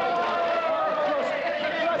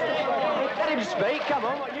 Let him speak, come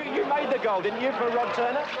on. You made the goal, didn't you, for Rod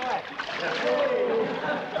Turner?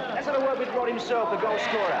 Let's have a word with Rod himself, the goal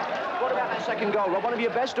scorer. What about that second goal, Rod? One of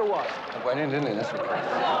your best or what? It went in, didn't it? That's what.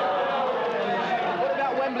 What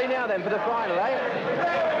about Wembley now then, for the final, eh?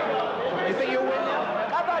 You think you'll win now?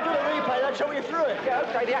 How about doing a replay? Let's show you through it. Yeah,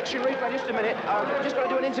 OK, the action replay, just a minute. We've just got to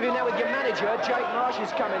do an interview now with your manager. Jake Marsh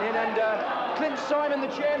is coming in, and Clint Simon,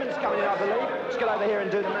 the chairman's coming in, I believe. Let's get over here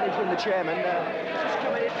and do the manager and the chairman. Just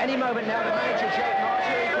coming in any moment now, the manager, Jake Marsh.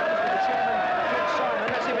 Here he comes with the chairman, Clint Simon.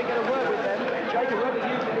 Let's see if we can get a word with them. Jake, a word with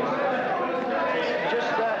you, please. Just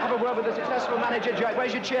have a word with the successful manager, Jake.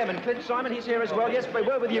 Where's your chairman? Clint Simon, he's here as well. Yes, a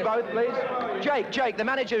word with you both, please. Jake, the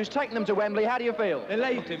manager who's taken them to Wembley, how do you feel?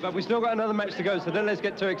 Elated, but we've still got another match to go, so don't let's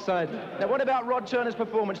get too excited. Now, what about Rod Turner's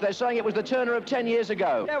performance? They're saying it was the Turner of 10 years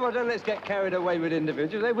ago. Yeah, well, don't let's get carried away with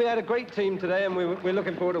individuals. We had a great team today, and we're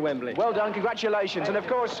looking forward to Wembley. Well done, congratulations. And, of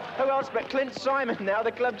course, who else but Clint Simon now,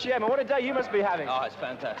 the club chairman. What a day you must be having. Oh, it's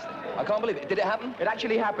fantastic. I can't believe it. Did it happen? It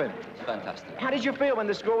actually happened. It's fantastic. How did you feel when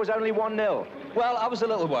the score was only 1-0? Well, I was a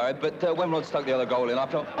little worried, but when Rod stuck the other goal in, I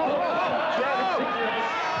thought...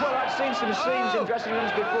 Well, I've seen some scenes in dressing rooms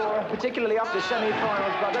before, particularly after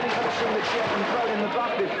semi-finals, but I don't think I've ever seen the chairman thrown in the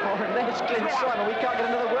butt before. And there's Clint Simon. We can't get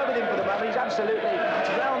another word with him for the moment. He's absolutely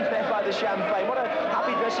drowned there by the champagne. What a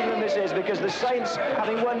happy dressing room this is, because the Saints,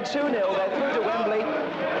 having won 2-0, they're through to Wembley.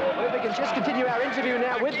 Well, if we can just continue our interview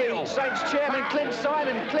now with the Saints chairman, Clint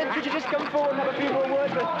Simon. Clint, could you just come forward and have a few more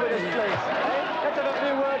words with us, please? Let's have a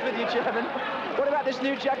few words with you, chairman. What about this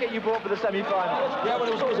new jacket you bought for the semi-final? Yeah, well,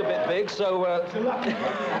 it was always a bit big, so...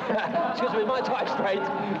 Excuse me, my tie's straight.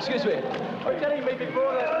 Excuse me. You were telling me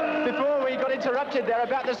before we got interrupted there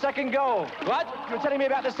about the second goal. What? You were telling me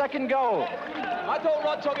about the second goal. I thought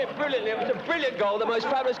Rod took it brilliantly. It was a brilliant goal, the most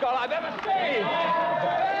fabulous goal I've ever seen.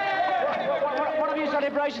 What of your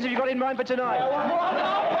celebrations have you got in mind for tonight?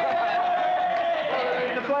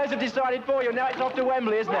 The players have decided for you. Now it's off to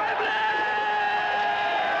Wembley, isn't it?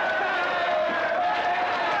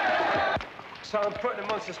 So I'm putting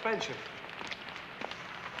him on suspension.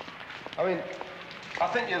 I mean, I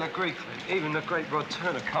think you'll agree, Clint. Even the great Rod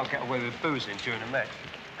Turner can't get away with boozing during a match.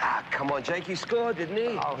 Ah, come on, Jake. He scored, didn't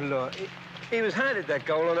he? Oh, look. He was handed that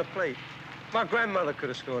goal on a plate. My grandmother could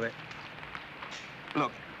have scored it.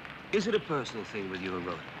 Look, is it a personal thing with you and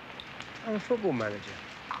Rod? I'm a football manager.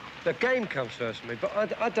 The game comes first for me, but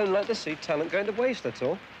I don't like to see talent going to waste, that's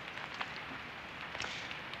all.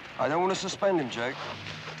 I don't want to suspend him, Jake.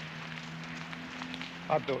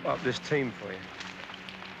 I built up this team for you.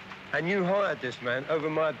 And you hired this man over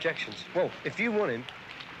my objections. Well, if you want him,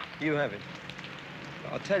 you have him.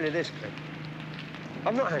 But I'll tell you this, Clint.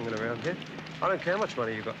 I'm not hanging around here. I don't care how much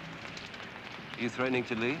money you got. Are you threatening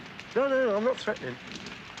to leave? No, I'm not threatening.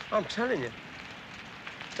 I'm telling you.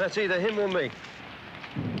 That's either him or me.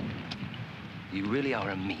 You really are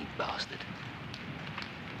a mean bastard.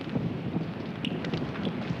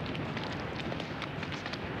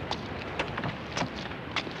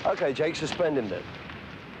 Okay, Jake, suspend him then.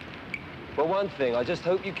 But one thing, I just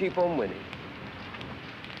hope you keep on winning.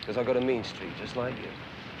 Because I've got a mean streak, just like you.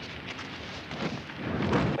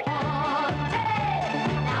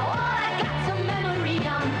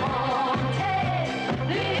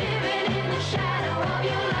 Living in the shadow of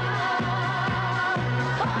your life.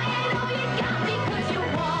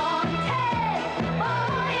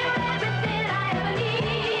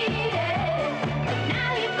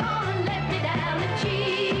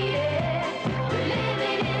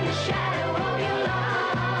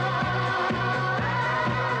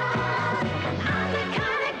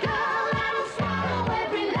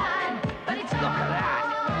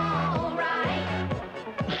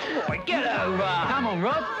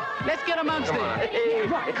 Let's get amongst it. Hey,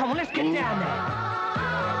 right, come on, let's get down there.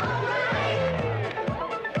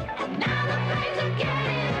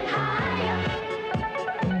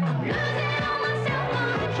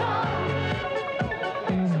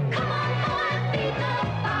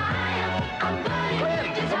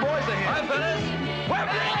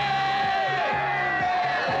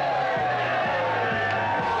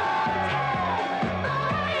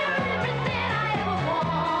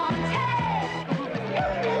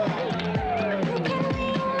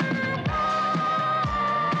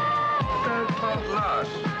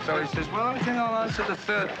 So he says, well, I think I'll answer the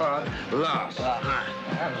third part last. All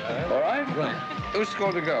right? Right. Who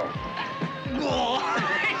scored the goal?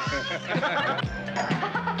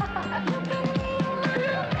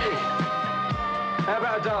 How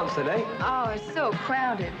about a dance then, eh? Oh, it's so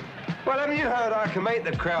crowded. Well, haven't you heard I can make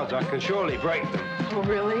the crowds? I can surely break them. Oh,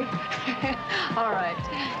 really? All right.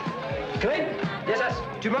 Clint? Yes, yes.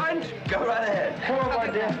 Do you mind? Go right ahead. Come on, my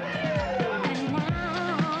dear.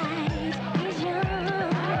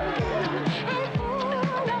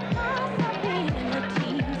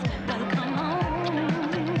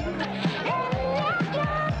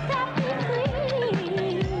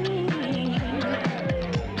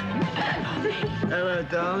 Hello,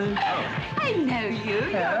 darling. I know you.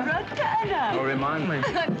 You're Rod Turner. Oh, remind me.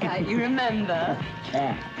 Can't you remember?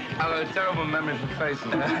 Hello, terrible memory for faces.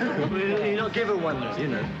 You don't give her one, you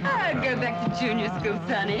know. I'd go back to junior school,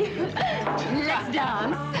 Sonny. Let's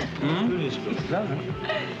dance. Junior school. No.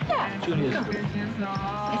 Yeah. Junior school.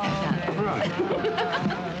 Right.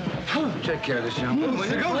 Take care of this young woman.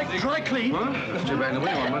 Where's it going? Dry clean. Huh? That's too bad in the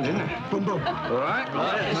winter one, didn't it? Boom, boom. All right.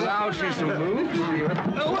 Allow you some moves.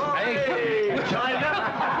 Hey, China.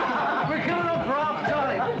 We're coming up for half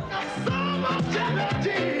time.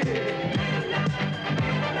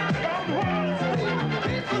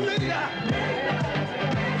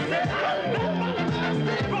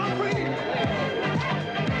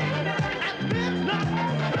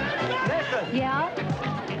 Yeah?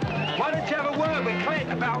 Why don't you have a word with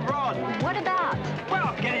Clint about Rod? What about?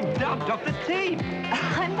 Well, get him dumped off the team.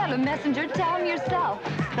 I'm not a messenger. Tell him yourself.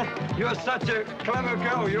 You're such a clever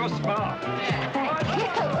girl. You're smart. Thank you.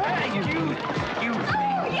 Hey, you.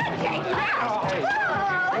 Oh, you take that. Oh,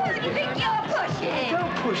 what do you think you're pushing?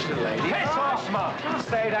 Don't push the lady. Piss off, smart.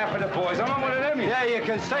 Say that for the boys. I'm not one of them. Yeah, you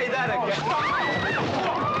can say that again.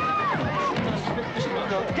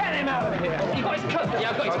 Get him out of here. You got his coat. Yeah,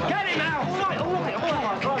 I've got his coat. Get him out. Right, all right.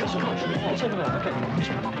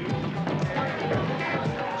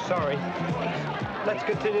 Sorry. Let's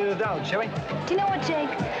continue the dance, shall we? Do you know what, Jake?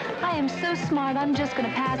 I am so smart, I'm just going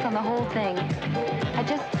to pass on the whole thing. I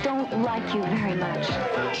just don't like you very much.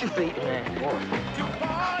 You beat me.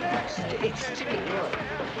 It's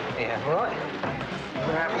yeah, all right.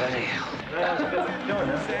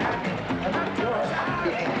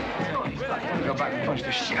 Go back and punch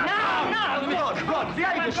the shit. No! Rod,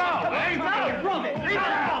 behave yourself. No, Rod, leave it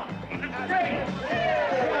out.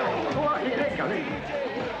 All right, let's go.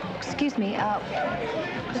 Excuse me,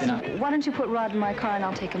 listen, why don't you put Rod in my car and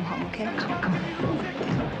I'll take him home, okay? Come on.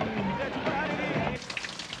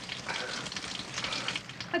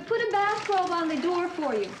 I put a bathrobe on the door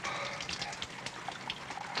for you.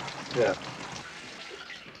 Yeah.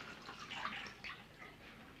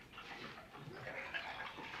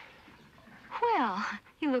 Well,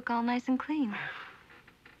 you look all nice and clean.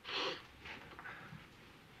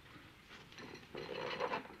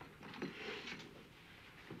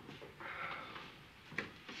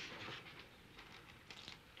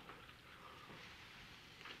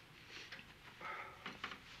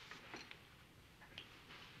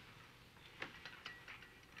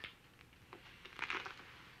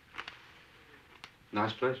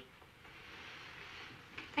 Nice place.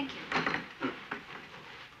 Thank you. Do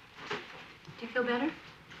you feel better?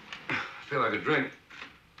 I feel like a drink.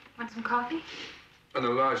 Want some coffee? And a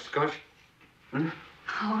large scotch. Hmm?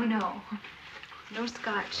 Oh, no. No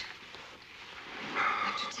scotch.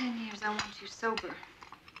 After 10 years, I want you sober.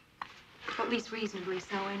 At least reasonably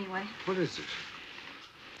so, anyway. What is this?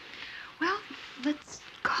 Well, let's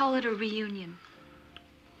call it a reunion.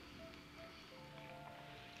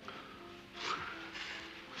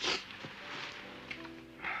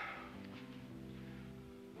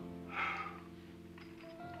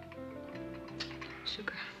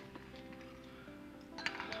 Sugar.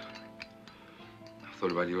 I've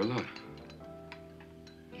thought about you a lot.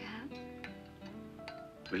 You have?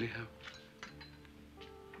 Really have.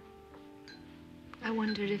 I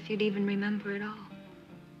wondered if you'd even remember it all.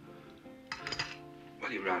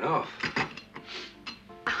 Well, you ran off.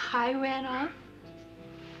 I ran off?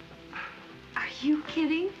 Are you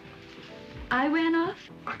kidding? I ran off?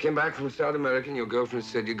 I came back from South America and your girlfriend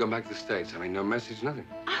said you'd gone back to the States. I mean, no message, nothing.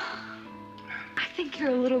 I think you're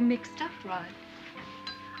a little mixed up, Rod.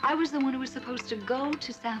 I was the one who was supposed to go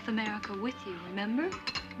to South America with you, remember?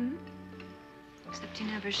 Hmm? Except you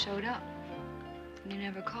never showed up. And you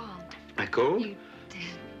never called. I called? You did.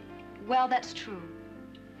 Well, that's true.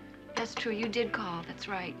 That's true. You did call. That's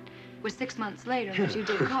right. It was 6 months later, but you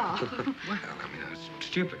did call. Well, I mean, that's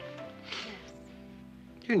stupid. Yes.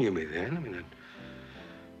 You knew me then. I mean,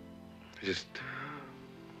 I just...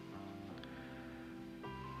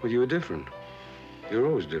 Well, you were different. You're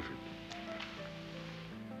always different.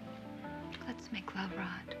 Let's make love,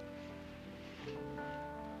 Rod.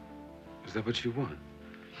 Is that what you want?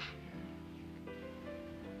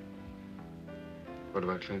 What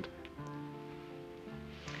about Clint?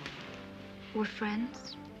 We're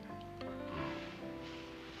friends.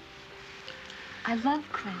 I love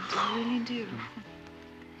Clint. I really do.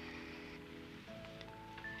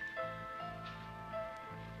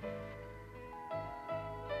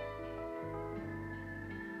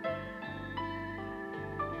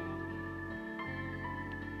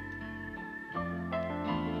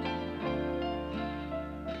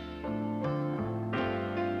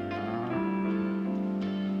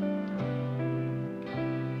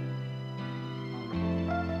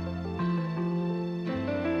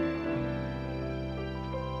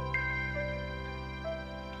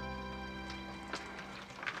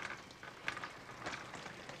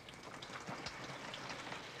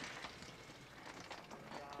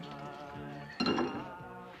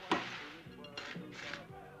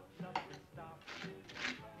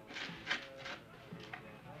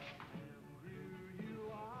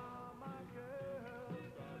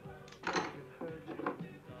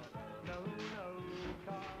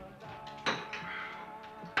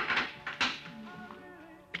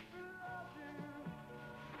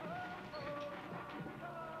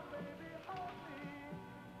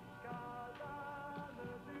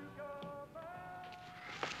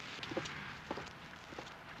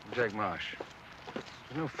 Jake Marsh.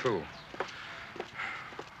 You're no fool. If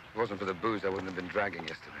it wasn't for the booze, I wouldn't have been dragging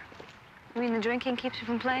yesterday. You mean the drinking keeps you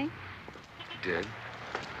from playing? It did.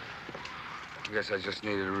 I guess I just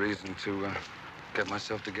needed a reason to get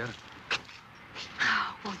myself together.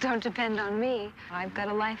 Oh, well, don't depend on me. I've got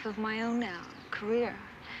a life of my own now, a career.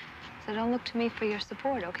 So don't look to me for your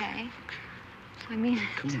support, okay? I mean it.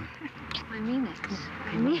 Come on. I mean it.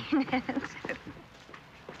 I mean it.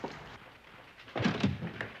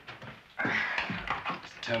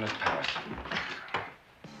 Turner's Paris.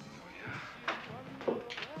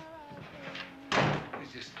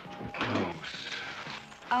 It's just close.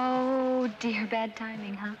 Oh, dear, bad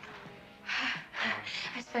timing, huh?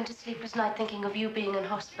 I spent a sleepless night thinking of you being in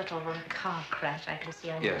hospital in a car crash. I can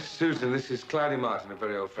see I know. Yes, Susan, this is Cloudy Martin, a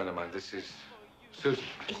very old friend of mine. This is Susan.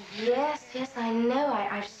 Yes, I know.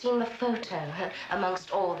 I've seen the photo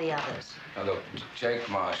amongst all the others. Now, look, Jake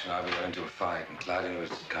Marsh and I, we got into a fight, and Cloudy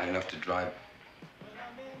was kind enough to drive...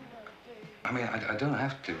 I mean, I don't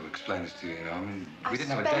have to explain this to you, you know. I mean, we didn't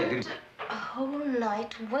have a date, did we? A whole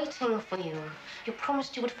night waiting for you. You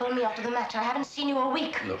promised you would phone me after the match. I haven't seen you a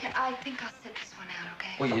week. Look. I think I'll sit this one out,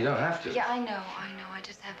 okay? Well, you don't have to. Yeah, I know. I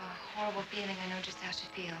just have a horrible feeling. I know just how she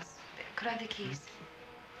feels. Could I have the keys?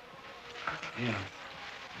 Yeah.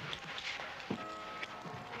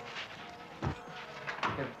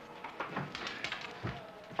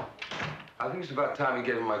 I think it's about time you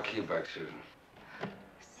gave me my key back, Susan.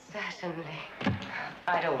 Certainly.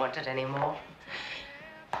 I don't want it anymore.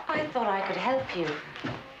 I thought I could help you.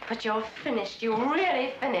 But you're finished. You're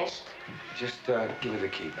really finished. Just give me the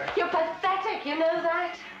key back. You're pathetic, you know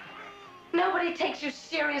that? Nobody takes you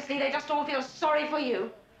seriously. They just all feel sorry for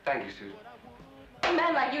you. Thank you, Susan. A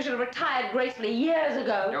man like you should have retired gracefully years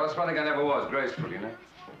ago. Yeah, well, that's one thing I never was, graceful, you know.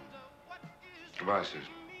 Goodbye, Susan.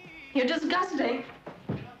 You're disgusting.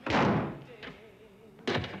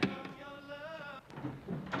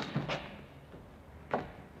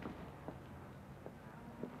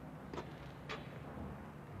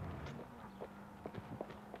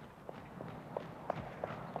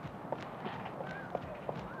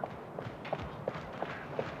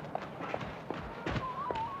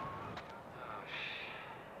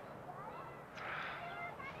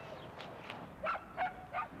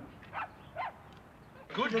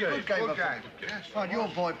 Good Good game. Yes. Well, your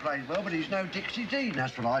boy played well, but he's no Dixie Dean,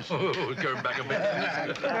 that's what I say. Oh, going back a bit.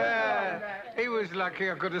 He was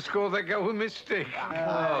lucky I could have scored that goal with my stick.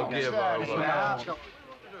 Oh, give over.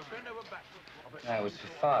 That was for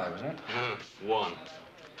 5, wasn't it? 1.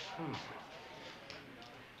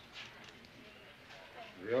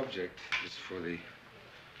 The object is for the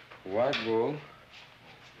white wall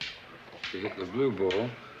to hit the blue ball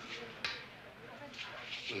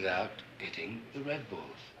without hitting the red balls.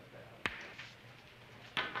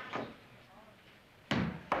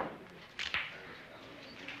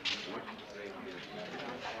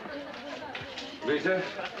 Rita,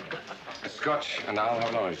 a scotch, and I'll have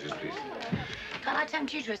an orange juice, please. Can't I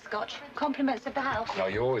tempt you to a scotch? Compliments of the house. No,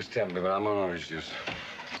 you always tempt me, but I'm on orange juice.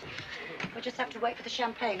 We'll just have to wait for the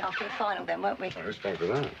champagne after the final then, won't we? Who's paying for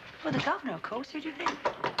that? Well, the governor, of course. Who do you think?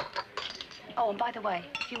 Oh, and by the way,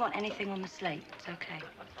 if you want anything on the slate, it's okay.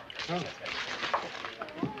 Oh.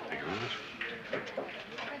 Thank you very much.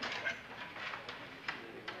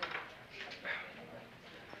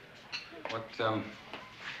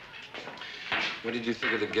 What did you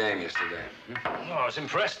think of the game yesterday? Oh, I was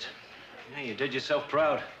impressed. Yeah, you did yourself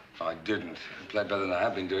proud. I didn't. I played better than I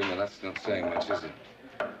have been doing, but that's not saying much, is it?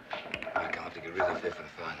 I can't have to get really fit for the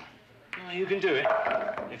final. Oh, you can do it,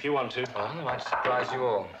 if you want to. Well, I might surprise you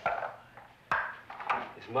all.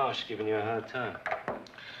 Is Marsh giving you a hard time?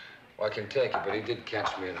 Well, I can take it, but he did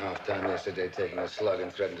catch me at half-time yesterday taking a slug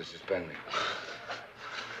and threatened to suspend me.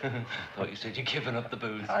 Thought you said you'd given up the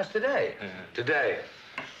booze. Oh, it's today. Yeah. Today.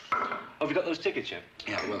 Oh, have you got those tickets yet?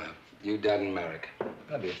 Yeah, we'll have. You, Dad, and Merrick.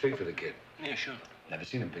 That'll be a treat for the kid. Yeah, sure. Never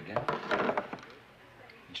seen him again.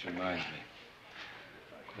 Which reminds me.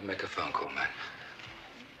 I'll make a phone call, man.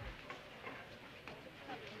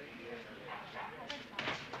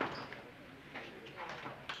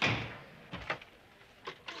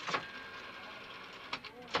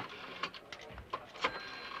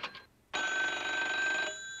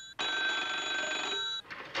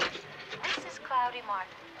 Cloudy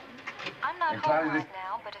Martin. I'm not home right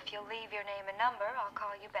now, but if you'll leave your name and number, I'll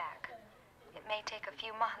call you back. It may take a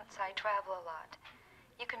few months. I travel a lot.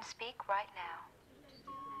 You can speak right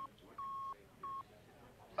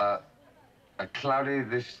now. Cloudy,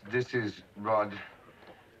 this is Rod.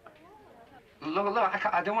 Look,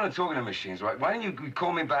 I don't want to talk in the machines, right? Why don't you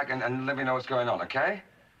call me back and let me know what's going on, okay?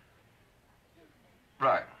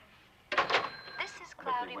 Right. This is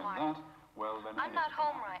Cloudy Martin. Well, then I'm not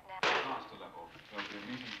home right now. Master level. There'll be a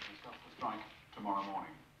meeting to discuss the strike tomorrow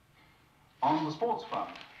morning. On the sports front,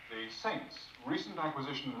 the Saints' recent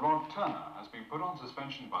acquisition Rod Turner has been put on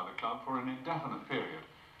suspension by the club for an indefinite period.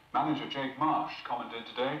 Manager Jake Marsh commented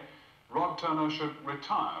today, Rod Turner should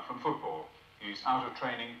retire from football. He's out of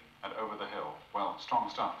training and over the hill. Well, strong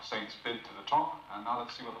stuff. Saints bid to the top, and now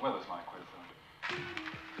let's see what the weather's like with them.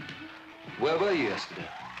 Where were you yesterday?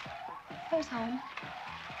 I was home.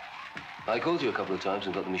 I called you a couple of times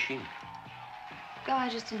and got the machine. Oh, I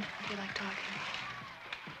just didn't feel like talking.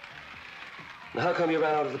 Now, how come you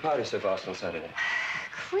ran out of the party so fast on Saturday?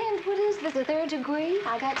 Clint, what is this, a third degree?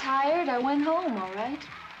 I got tired. I went home, all right?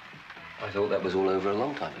 I thought that was all over a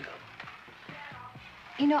long time ago.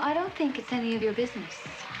 You know, I don't think it's any of your business.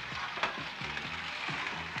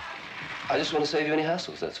 I just want to save you any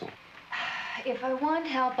hassles, that's all. If I want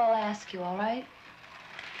help, I'll ask you, all right?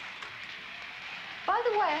 By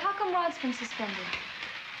the way, how come Rod's been suspended?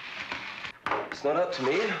 It's not up to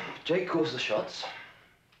me. Jake calls the shots.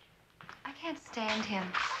 I can't stand him.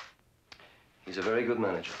 He's a very good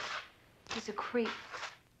manager. He's a creep.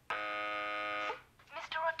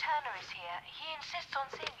 Mr. Rod Turner is here. He insists on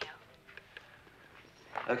seeing you.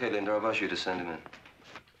 Okay, Linda, I've asked you to send him in.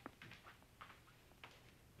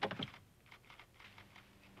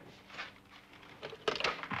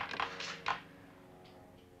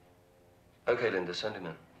 Okay, Linda, send him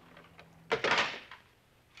in.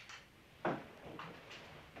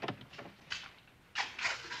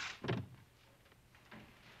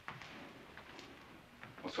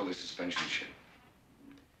 What's all this suspension shit?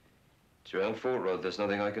 It's your own fault, Rod. There's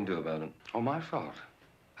nothing I can do about it. Oh, my fault.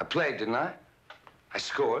 I played, didn't I? I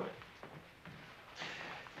scored.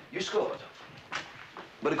 You scored.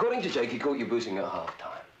 But according to Jake, he caught you boozing at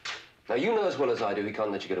half-time. Now, you know as well as I do he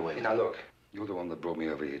can't let you get away with it. Now, look. You're the one that brought me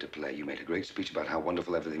over here to play. You made a great speech about how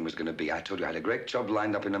wonderful everything was going to be. I told you I had a great job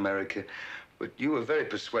lined up in America, but you were very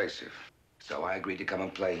persuasive. So I agreed to come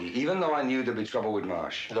and play, even though I knew there'd be trouble with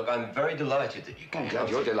Marsh. Look, I'm very delighted that you came. I'm glad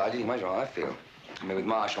you're delighted. You imagine how I feel. I mean, with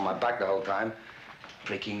Marsh on my back the whole time,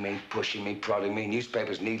 pricking me, pushing me, prodding me,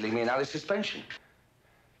 newspapers needling me, and now there's suspension.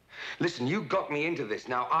 Listen, you got me into this.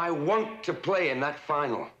 Now, I want to play in that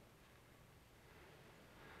final.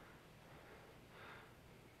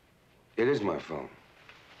 It is my fault.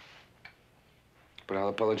 But I'll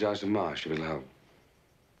apologize to Marsh if it'll help.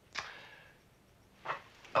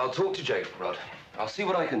 I'll talk to Jake, Rod. I'll see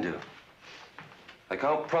what I can do. I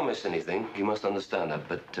can't promise anything. You must understand that,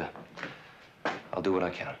 but I'll do what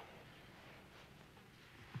I can.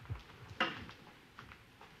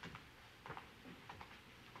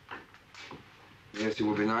 Yeah. Yes, it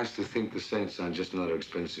would be nice to think the Saints aren't just another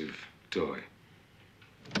expensive toy.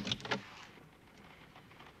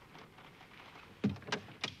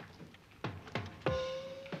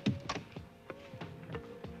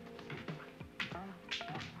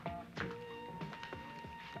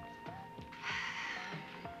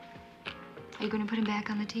 Are you going to put him back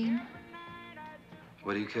on the team?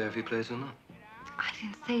 What do you care if he plays or not? I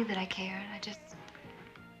didn't say that I cared. I just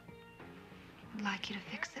would like you to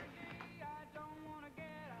fix it.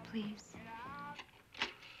 Please.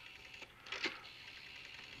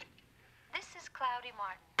 This is Cloudy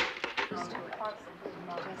Martin. Just fine.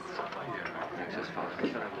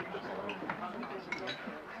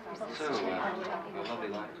 So, a lovely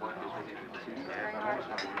life wife is with you.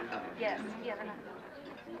 Yes. Yeah, they're not.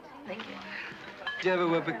 Thank you. Did you have a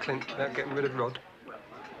word with Clint about getting rid of Rod?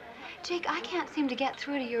 Jake, I can't seem to get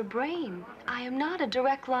through to your brain. I am not a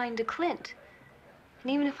direct line to Clint.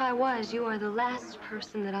 And even if I was, you are the last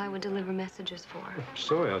person that I would deliver messages for.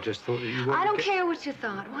 Sorry, I just thought that you wanted I don't care what you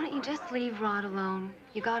thought. Why don't you just leave Rod alone?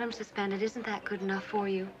 You got him suspended. Isn't that good enough for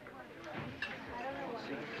you?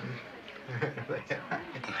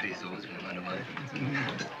 He's always been one of mine.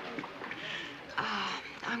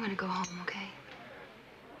 I'm gonna go home, okay?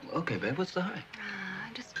 Okay, babe, what's the hurry?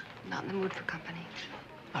 I'm just not in the mood for company.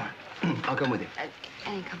 All right, I'll come with you.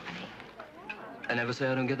 Any company. I never say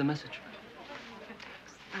I don't get the message.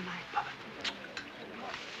 Bye-bye.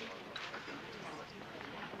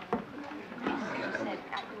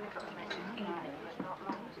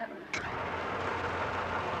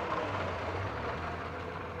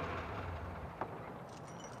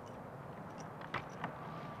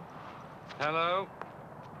 Hello?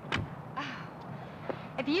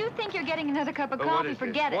 If you think you're getting another cup of What coffee, is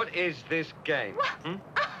forget this? it. What is this game? Hmm?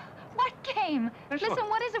 What game? This Listen, one.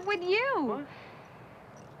 what is it with you? What?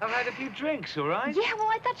 I've had a few drinks, all right? Yeah, well,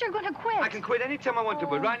 I thought you were going to quit. I can quit any time I want to,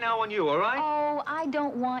 but right now I want you, all right? Oh, I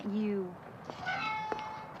don't want you.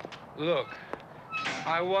 Look,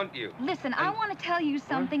 I want you. Listen, I want to tell you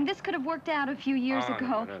something. This could have worked out a few years Oh,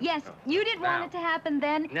 ago. no, Yes, you didn't want it to happen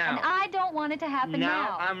then, Now. and I don't want it to happen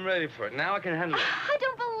now. I'm ready for it. Now I can handle it. I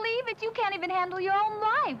don't believe it. You can't even handle your own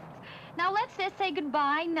life. Now let's just say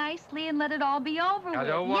goodbye nicely and let it all be over with. I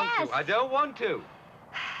don't want yes. to. I don't want to.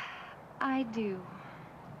 I do.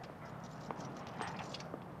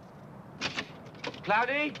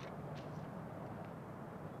 Cloudy?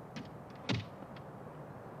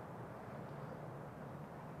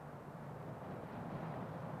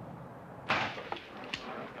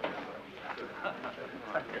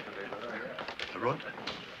 Rod?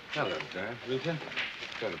 Hello, Dad. Rita?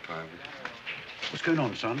 Got a pie. What's going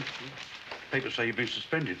on, son? People say you've been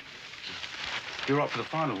suspended. You're up for the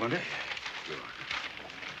final, weren't it?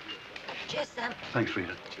 Cheers, Sam. Thanks,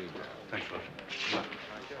 Rita. Thanks, Rod.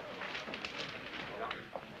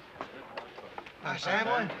 Hi,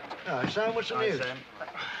 Sam. Hi, Sam. What's the news? Sam.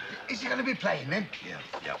 Is he going to be playing then?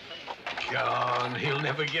 Yeah. John, he'll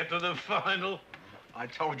never get to the final. I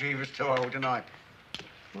told you he was too old tonight.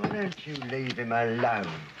 Why don't you leave him alone?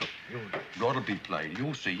 Rod will be playing.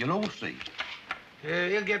 You'll see. You'll all see. Yeah,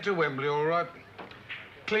 he'll get to Wembley, all right.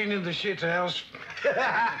 Cleaning the shit house.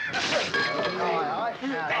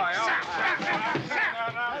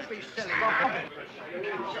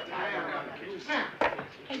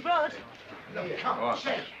 Hey, Rod. What?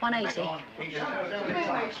 180.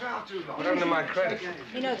 Put under my credit.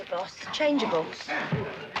 You know the boss. Changeable.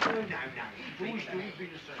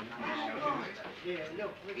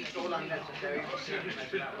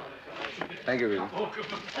 Thank you, Rita.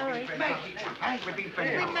 Sorry. We've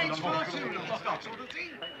been mates far too long. It's not sort of thing.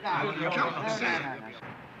 Come on, Sam.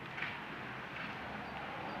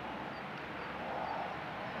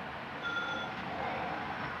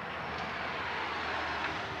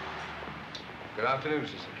 Good afternoon,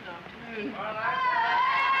 sister. Good afternoon.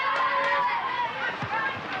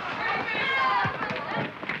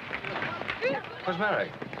 Where's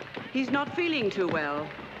Mary? He's not feeling too well.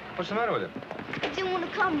 What's the matter with him? He didn't want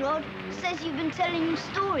to come, Rod. Says you've been telling him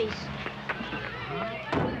stories.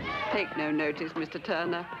 Take no notice, Mr.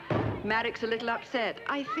 Turner. Marrick's a little upset.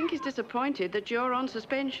 I think he's disappointed that you're on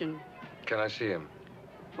suspension. Can I see him?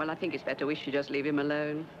 Well, I think it's better we should just leave him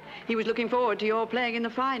alone. He was looking forward to your playing in the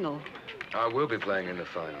final. I will be playing in the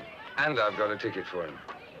final. And I've got a ticket for him.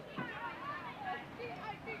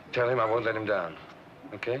 Tell him I won't let him down.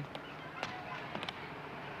 Okay?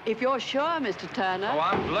 If you're sure, Mr. Turner. Oh,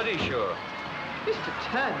 I'm bloody sure. Mr.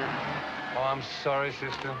 Turner. Oh, I'm sorry,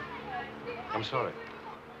 sister. I'm sorry.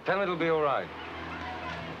 Tell him it'll be all right.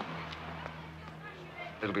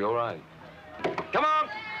 It'll be all right. Come on!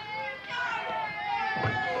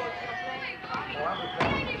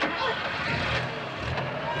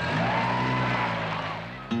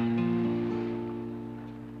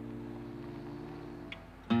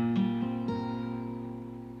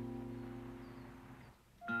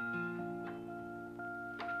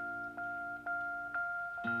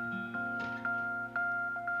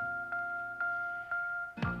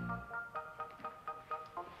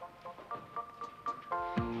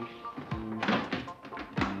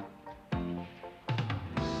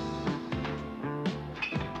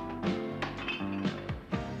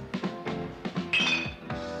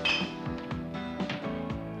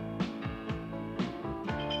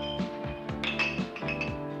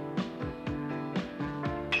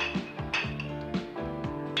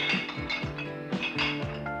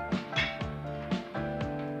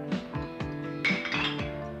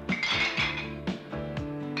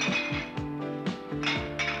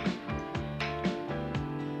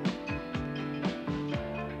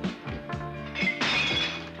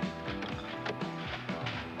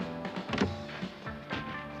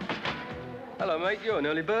 mate. You're an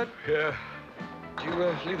early bird. Yeah. Did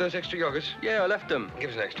you leave those extra yogurts? Yeah, I left them. Give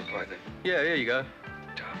us an extra pint then. Yeah, here you go.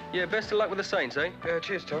 Yeah, best of luck with the Saints, eh? Yeah,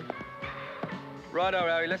 cheers, Tom. Righto,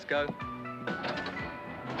 Harry, let's go.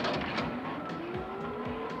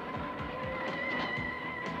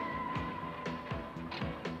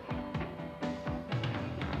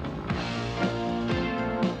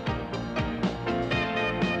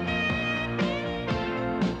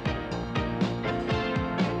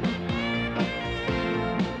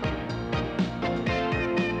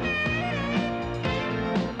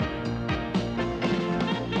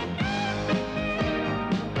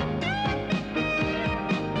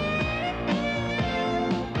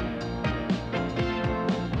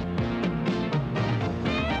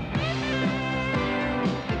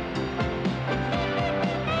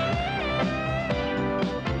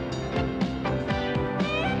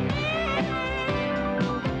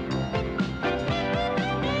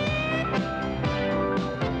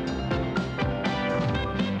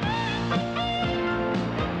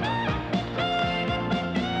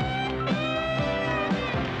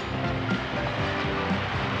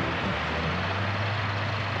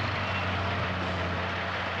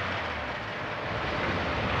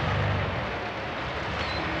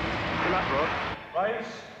 Raise.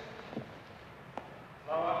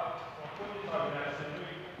 Lower. Put your toe down,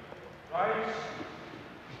 simply. Raise.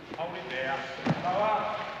 Hold it there.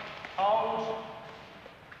 Lower. Hold.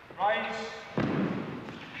 Raise.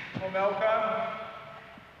 More Malcolm.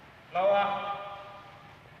 Lower.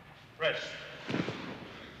 Rest.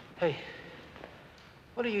 Hey,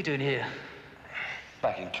 what are you doing here?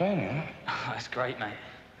 Back in training, huh? Oh, that's great, mate.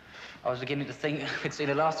 I was beginning to think we'd see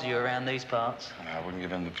the last of you around these parts. I wouldn't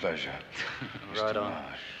give him the pleasure. Right on.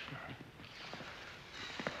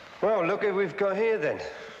 Well, look who we've got here, then.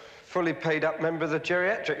 Fully paid up member of the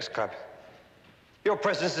Geriatrics Club. Your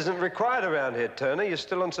presence isn't required around here, Turner. You're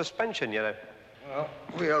still on suspension, you know. Well,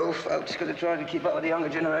 we old folks got to try to keep up with the younger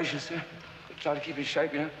generation, sir. Try to keep in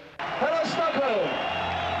shape, you know. Hello, Stockholm!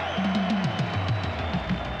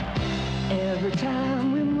 Every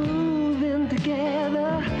time we're moving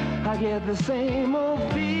together, I get the same old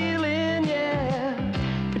feeling, yeah.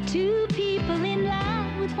 For two people in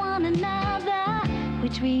love with one another, we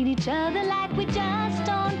treat each other like we just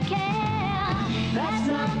don't care. That's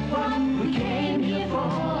not what we came here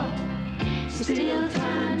for. Still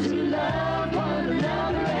time to love one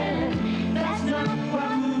another, and that's not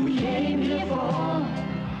what we came here for.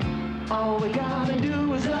 All we gotta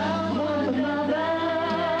do is love one another.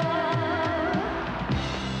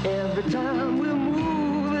 Every time we're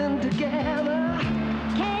moving together,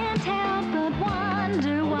 Can't help but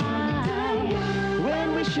wonder why,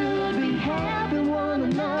 when we should be helping one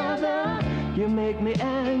another, you make me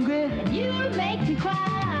angry, you make me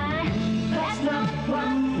cry. that's not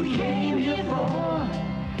what we came here for.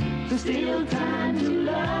 There's still time to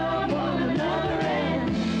love one another,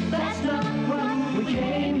 and that's not what we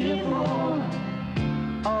came here for.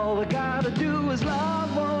 All we gotta do is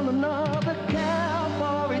love one another, care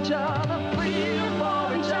for each other, feel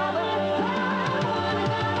for each other, love one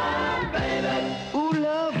another, baby. Ooh,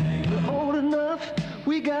 love, we're old enough,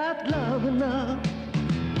 we got love enough.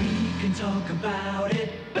 We can talk about it,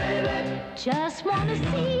 baby. Just wanna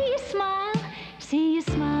see you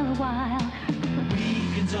smile a while.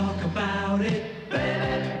 We can talk about it,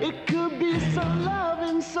 baby. It could be so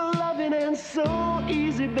loving and so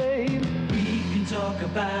easy, babe. We can talk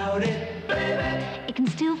about it, baby. It can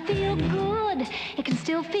still feel good. It can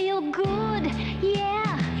still feel good.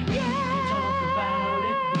 Yeah. We can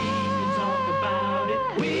talk about it.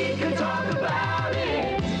 We can talk about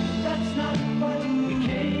it. That's not what we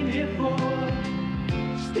came here for.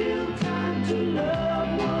 Still time to love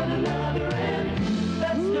one another, and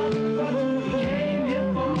that's not what we came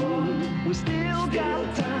here for. We still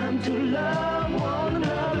got time to love one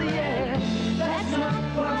another, yeah. That's not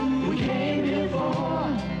what we came here for.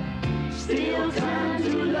 Still time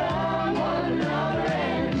to love one another,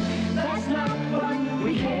 and that's not what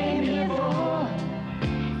we came here for.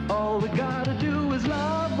 All we gotta do is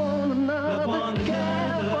love one another,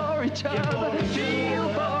 care for each other, feel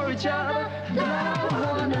for each other, love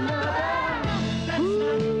one another. That's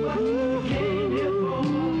not what we came here for.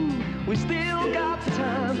 We still got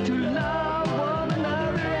time to love one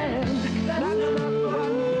another, and that's not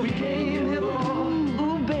what we came here for.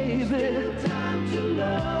 Ooh, baby, time to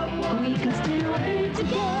love one. We can still be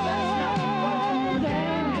together.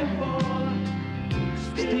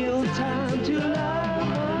 Still time to love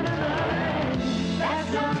one another. That's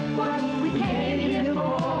not what we came here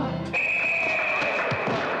for.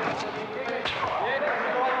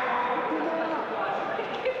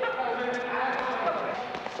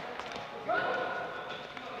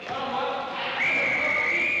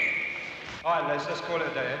 All right, Les, let's call it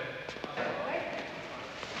a day, eh?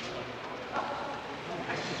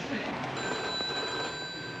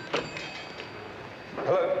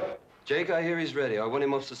 Hello? Jake, I hear he's ready. I want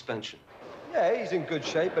him off suspension. Yeah, he's in good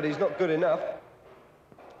shape, but he's not good enough.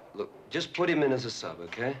 Look, just put him in as a sub,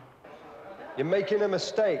 okay? You're making a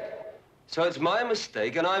mistake. So it's my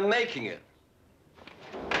mistake, and I'm making it.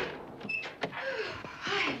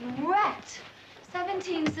 I'm wrecked.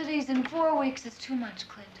 17 cities in 4 weeks is too much,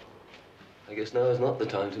 Clint. I guess now is not the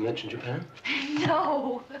time to mention Japan.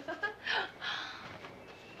 No.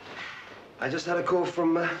 I just had a call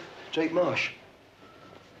from Jake Marsh.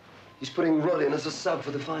 He's putting Rod in as a sub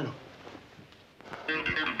for the final. Let's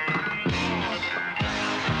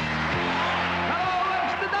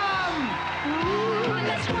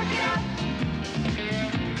work it out.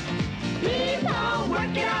 People,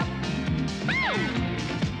 work it out.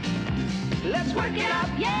 Let's work it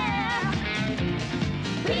out, yeah.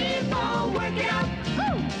 People, work it out.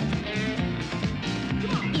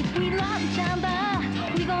 If we love each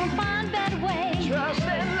other, we gonna find better ways. Trust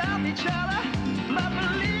and love each other, but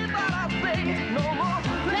believe what I say. No more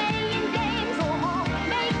playing games, no more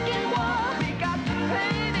making war. We got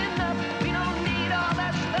pain enough, we don't need all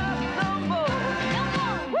that stuff no more. No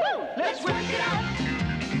more, woo! Let's work it out.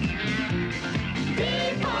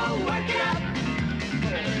 People, work it out.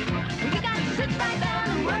 We got to sit right down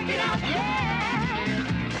and work it out, yeah.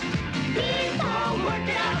 People, work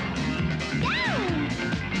it out.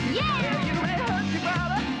 Yeah, you may hurt your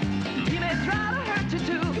brother, he may try to hurt you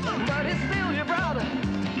too, but he's still your brother,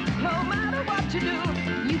 no matter what you do.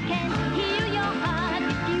 You can heal your heart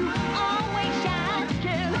if you always shine. You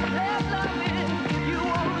can let love in if you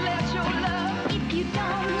won't let your love. If you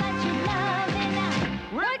don't let your love in, now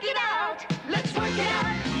work it out. Let's work it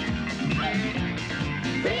out.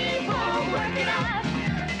 People, work it out.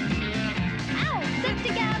 Oh, sit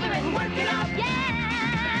together and work it out,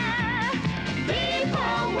 yeah.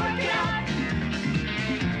 People, work it out.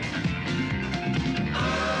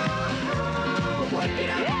 Oh, work it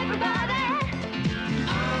out. Everybody.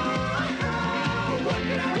 Oh, work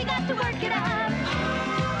it out. We got to work it out.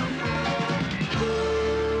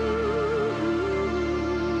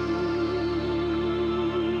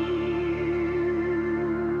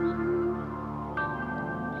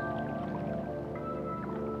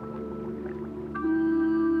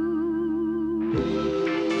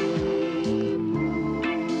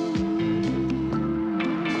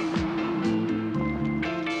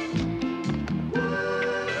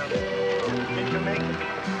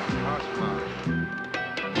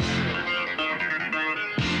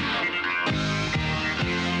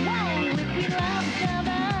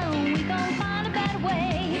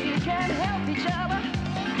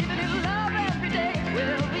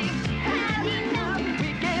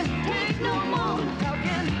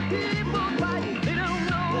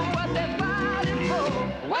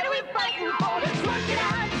 What are we fighting for? Let's work it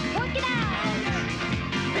out. Work it out.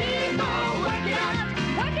 People, work it out.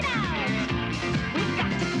 Work it out. We've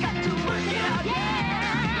got to work it out.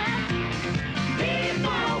 Yeah.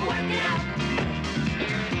 People, work it out.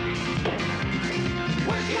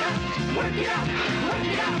 Work it out. Work it out. Work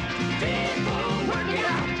it out. People, work it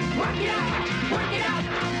out. Work it out. Work it out.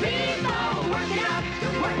 People, work it out.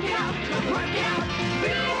 Work it out. Work it out.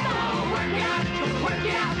 People, work it out. Work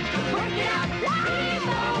it out. Work it out.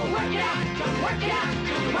 People, work it out. Work it out.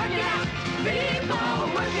 Work it out.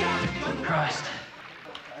 People, work it out. Christ.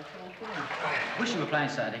 Wish you were playing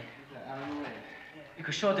Saturday. You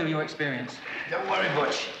could sure do your experience. Don't worry,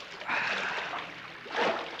 Butch.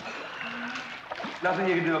 Nothing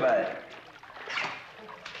you can do about it.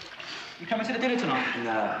 You coming to the dinner tonight?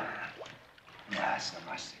 No. No, it's not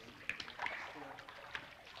my thing.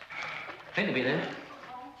 Clint will be there.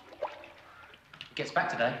 He gets back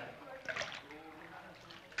today.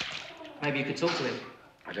 Maybe you could talk to him.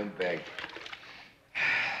 I don't beg.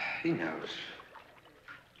 He knows.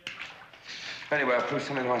 Anyway, I've proved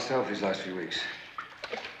something to myself these last few weeks.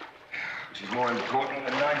 Which is more important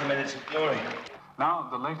than 90 minutes of glory. Now,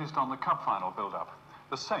 the latest on the cup final build-up.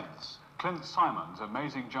 The Saints, Clint Simon's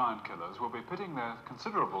amazing giant killers, will be pitting their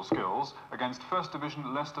considerable skills against First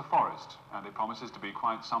Division Leicester Forest, and it promises to be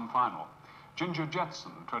quite some final. Ginger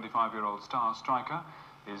Jetson, 25-year-old star striker,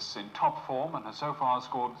 is in top form and has so far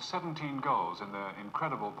scored 17 goals in their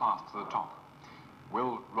incredible path to the top.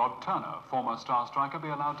 Will Rod Turner, former star striker, be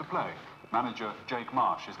allowed to play? Manager Jake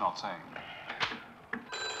Marsh is not saying.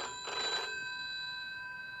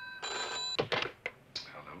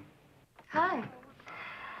 Hello. Hi.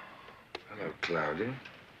 Hello, Claudia.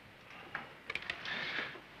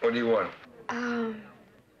 What do you want?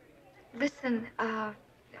 Listen, why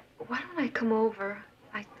don't I come over?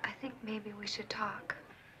 I think maybe we should talk.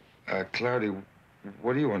 Cloudy,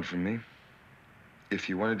 what do you want from me? If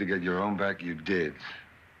you wanted to get your own back, you did.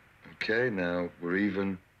 Okay, now we're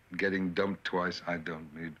even. Getting dumped twice, I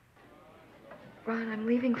don't need. Ron, I'm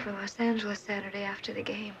leaving for Los Angeles Saturday after the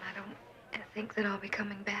game. I don't think that I'll be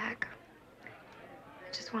coming back.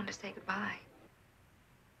 I just wanted to say goodbye.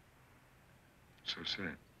 So say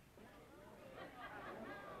it.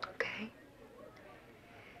 Okay?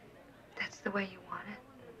 That's the way you want it.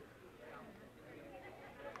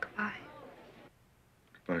 Goodbye.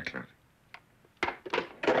 Goodbye, Cloudy.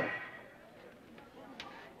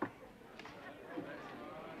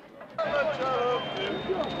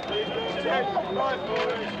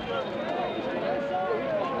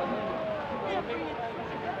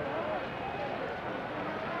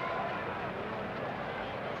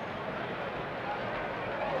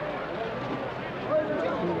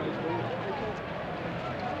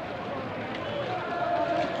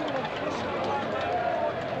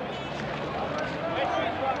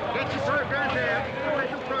 Get your program there.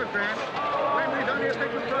 Special program. Wembley's only a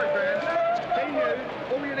special program. Be new.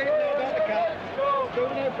 All you need to know about the cup. Do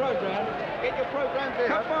no program. Get your program there.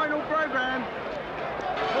 Cup final program.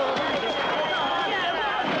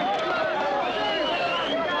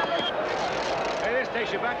 Hey, this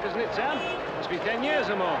takes you back, doesn't it, Sam? Must be 10 years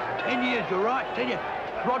or more. 10 years, you're right, 10 years.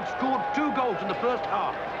 Rod scored 2 goals in the first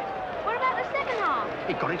half. What about the second half?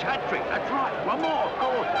 He got his hat-trick, that's right. One more, of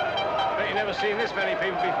course. Bet you've never seen this many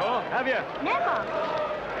people before, have you? Never.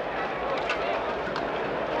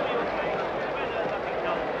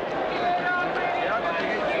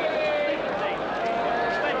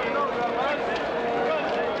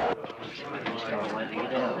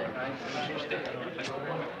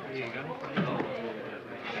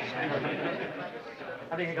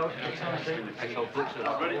 I think it goes to the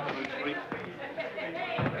ready?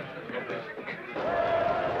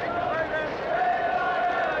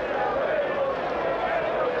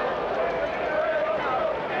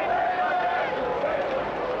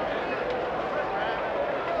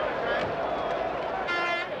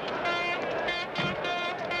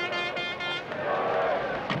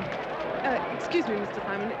 Excuse me, Mr.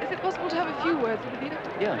 Simon. Is it possible to have a few words with you?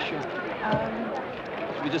 Yeah, sure.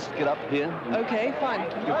 Should we just get up here? Okay, fine.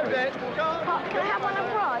 Pop, can I have one of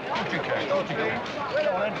Rod?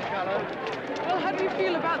 Well, how do you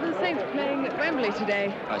feel about the Saints playing at Wembley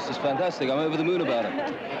today? This is fantastic. I'm over the moon about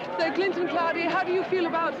it. So, Clinton, Claudia, how do you feel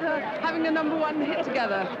about having a #1 hit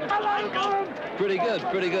together? Pretty good,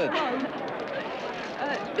 pretty good.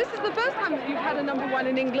 This is the first time that you've had a #1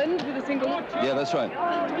 in England with a single. Yeah, that's right.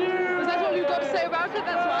 Is that all you've got to say about it?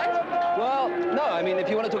 That's right. Well, no, I mean, if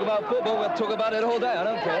you want to talk about football, we'll talk about it all day. I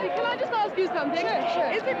don't care. Can I just ask you something?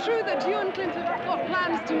 Sure. Is it true that you and Clinton have got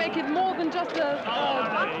plans to make it more than just a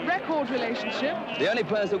record relationship? The only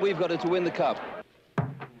plans that we've got are to win the cup.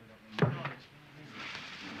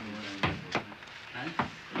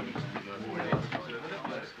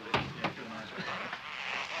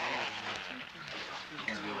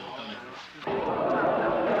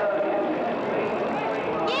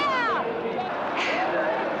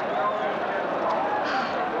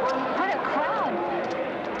 What a crowd.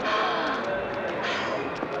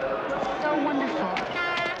 So wonderful.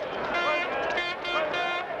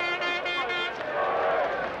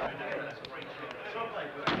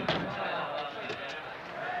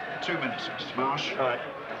 2 minutes, Mr. Marsh. All right.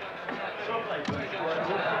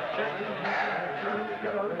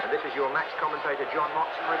 This is your match commentator, John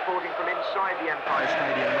Motson, reporting from inside the Empire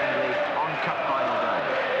Stadium, Wembley, on Cup Final Day.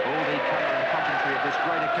 All the colour and pageantry of this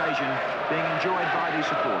great occasion being enjoyed by the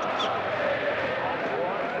supporters.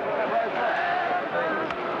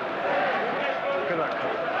 Good luck.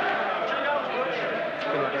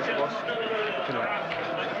 Good luck, boss. Good luck.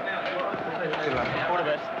 Good luck. All the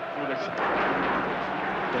best. All the best.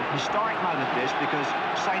 A historic moment this, because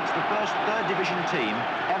Saints, the first third division team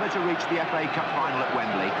ever to reach the FA Cup final at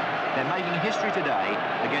Wembley. They're making history today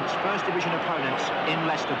against first division opponents in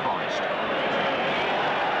Leicester Forest.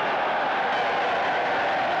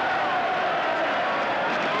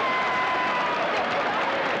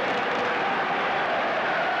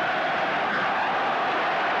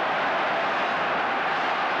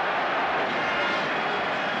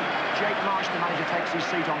 Jake Marsh, the manager, takes his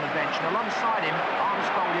seat on the bench, and alongside him, arms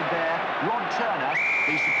folded there, Rod Turner,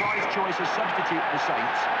 the surprise choice as substitute for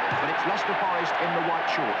Saints. But it's Leicester Forest in the white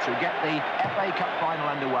shorts who get the FA Cup final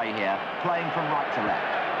underway here, playing from right to left.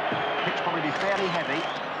 Pitch probably be fairly heavy.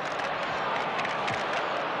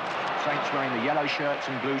 Saints wearing the yellow shirts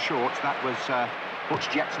and blue shorts. That was Butch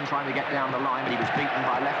Jetson trying to get down the line, but he was beaten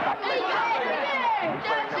by left back. He's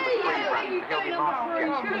wearing number 3 brand. He'll be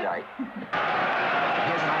marked today.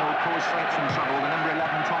 Here's an angle, cause Saints in trouble. The number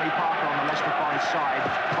 11, Tommy Parker, on the Leicester Forest side.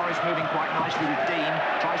 Forest moving quite nicely with Dean.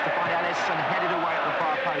 Tries to find Ellis and headed away at the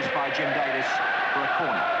far post by Jim Davis for a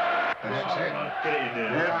corner. That's it. Get it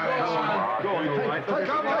in there. Yeah, go on, mate.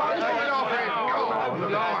 Come on, get off it. Go on,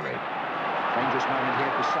 blimey. Dangerous moment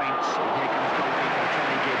here for Saints. Here comes goalkeeper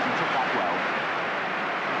Tony Gibbs. He took that well.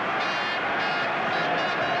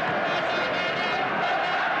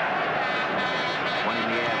 One in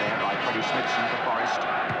the air there by Freddie Smithson for Forest.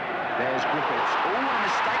 There's Griffiths. Oh, a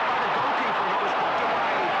mistake by the goalkeeper. It was knocked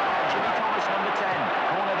away by Jimmy Thomas, number 10.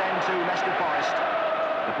 Corner then to Leicester Forest.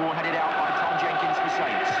 The ball headed out by Tom Jenkins for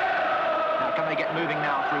Saints. Now can they get moving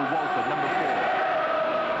now through Walford, number 4.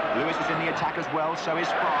 Lewis is in the attack as well, so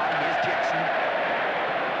is Fry. Here's Jetson.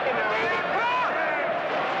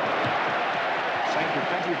 Saints with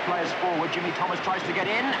plenty of players forward. Jimmy Thomas tries to get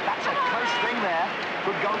in. That's a close thing there.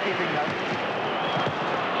 Good goalkeeping though.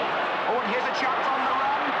 Oh, and here's a chance on the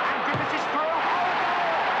run, and Griffiths is through.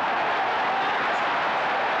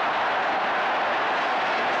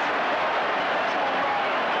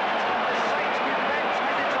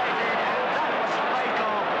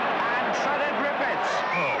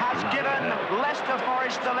 Leicester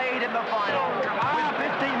Forest the lead in the final with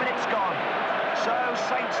 15 minutes gone. So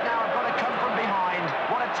Saints now have got to come from behind.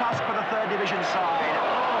 What a task for the third division side.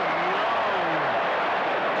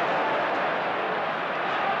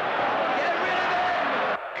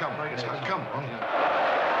 Get rid of him! Come on.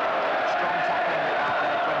 Strong tackling out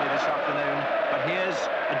there friendly this afternoon. But here's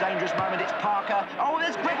a dangerous moment. It's Parker. Oh,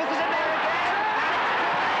 there's Griffiths in there again.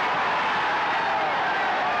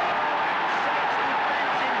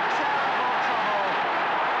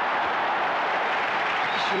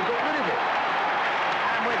 Should have got rid of it.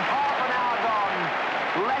 And with half an hour gone,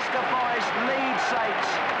 Leicester Forest lead Saints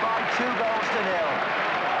by 2 goals to 0.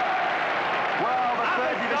 Well, the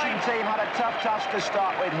third division team had a tough task to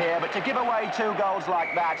start with here, but to give away 2 goals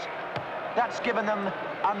like that, that's given them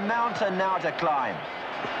a mountain now to climb.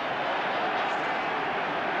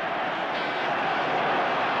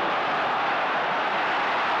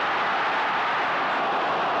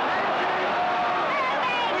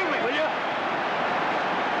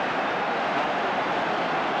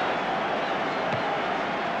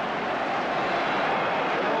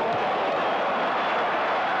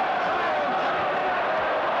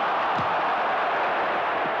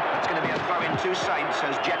 To Saints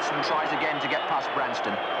as Jetson tries again to get past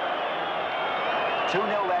Branston. 2-0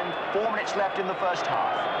 then, 4 minutes left in the first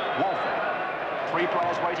half. Walford. 3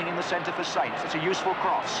 players waiting in the centre for Saints. It's a useful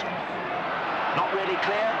cross. Not really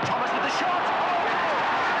clear. Thomas with the shot.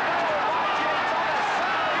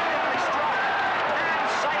 Beautifully struck. And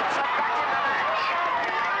Saints are back in the match.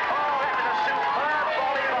 Oh, that was a superb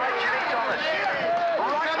volley by Jimmy Thomas.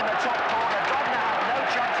 Right in the top corner. Gone now. No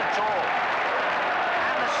chance at all.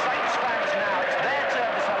 Saints fans now, it's their turn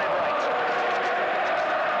to celebrate.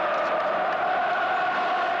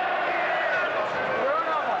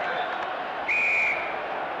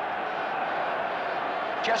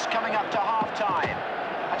 Just coming up to half-time.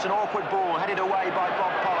 That's an awkward ball headed away by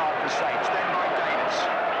Bob Pollard for Saints, then by Davis.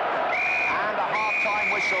 And a half-time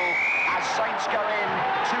whistle as Saints go in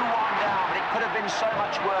 2-1 down, but it could have been so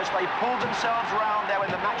much worse. They pulled themselves round there when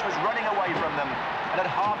the match was running away from them. And at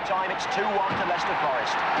half-time, it's 2-1 to Leicester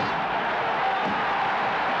Forest.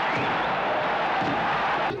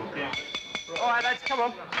 All right, lads, come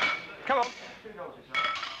on. Come on.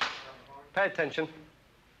 Pay attention.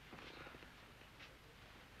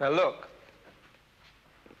 Now, look.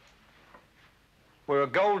 We're a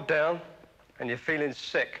goal down, and you're feeling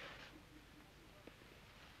sick.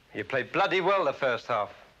 You played bloody well the first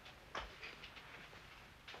half.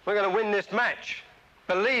 We're going to win this match.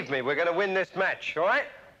 Believe me, we're going to win this match, all right?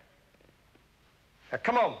 Now,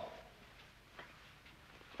 come on.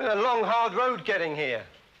 It's been a long, hard road getting here.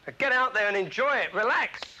 Now, get out there and enjoy it.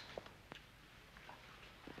 Relax.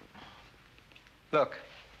 Look,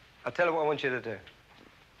 I'll tell you what I want you to do.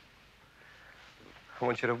 I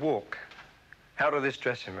want you to walk out of this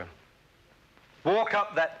dressing room. Walk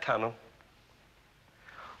up that tunnel.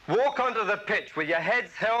 Walk onto the pitch with your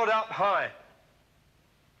heads held up high.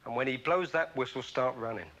 And when he blows that whistle, start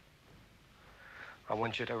running. I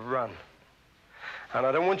want you to run. And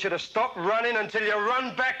I don't want you to stop running until you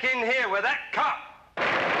run back in here with that cup.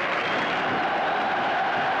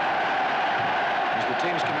 As the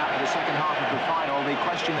teams come out to the second half of the final, the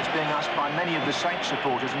question that's being asked by many of the Saints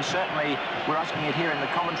supporters, and certainly we're asking it here in the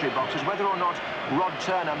commentary box, is whether or not Rod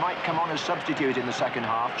Turner might come on as substitute in the second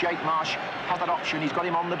half. Jake Marsh has that option. He's got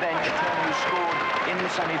him on the bench. Turner, who scored in the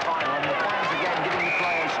semi-final, and the fans again giving the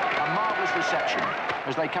players a marvellous reception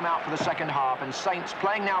as they come out for the second half, and Saints,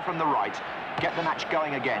 playing now from the right, get the match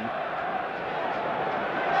going again.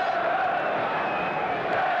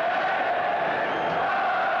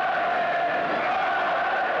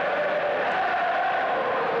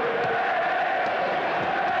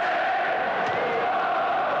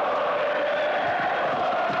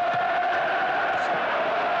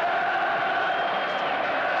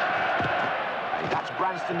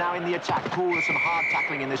 Branston now in the attack. Cool, there's some hard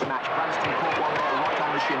tackling in this match. Branston caught one there right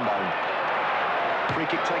on the shin bone. Free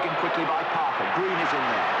kick taken quickly by Parker. Green is in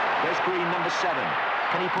there. There's Green, number 7.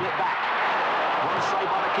 Can he pull it back? One save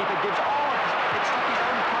by the keeper gives... Oh, it stuck his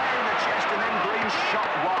own player in the chest, and then Green shot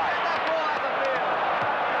wide.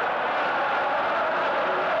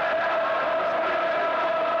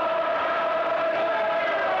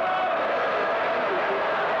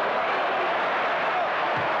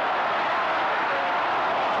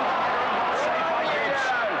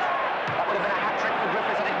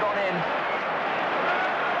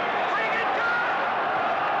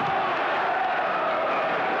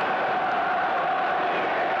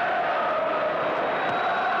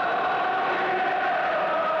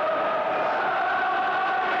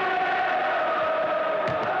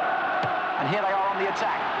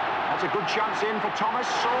 That's a good chance in for Thomas.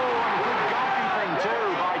 Oh, and good goalkeeping too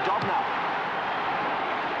by Dobner.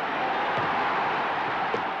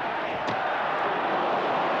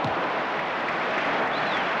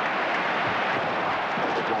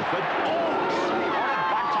 Longford. Oh, what a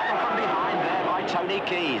bad tackle from behind there by Tony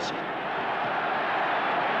Keys.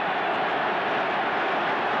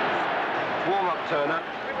 Warm up, Turner.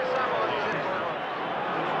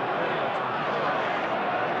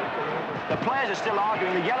 The players are still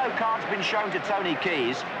arguing. The yellow card's been shown to Tony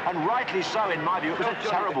Keys, and rightly so, in my view. It was a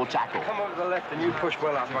terrible tackle. Come over to the left and you push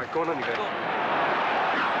well up. Right, go on again.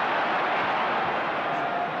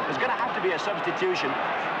 There's going to have to be a substitution.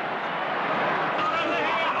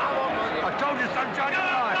 I told you, sunshine and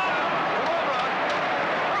light.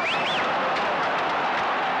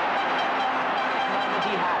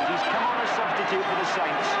 He has. He's come on as substitute for the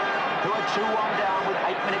Saints, who are 2-1 down with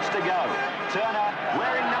 8 minutes to go. Turner,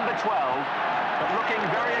 wearing number 12, but looking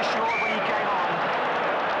very assured when he came on.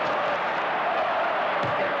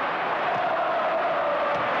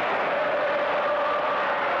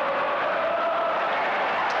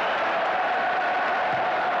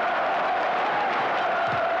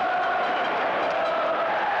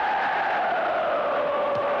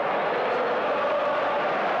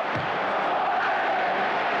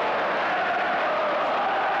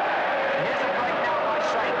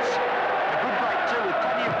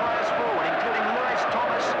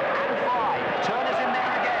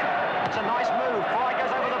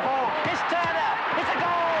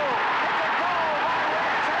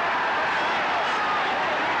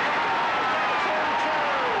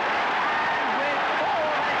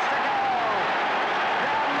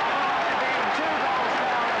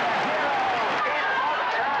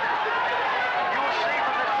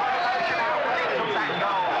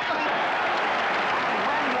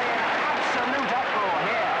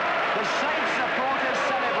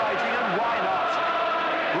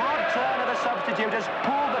 Has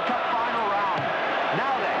pulled the cup final round.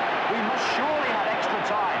 Now then, we must surely have extra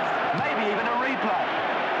time, maybe even a replay.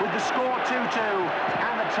 With the score 2-2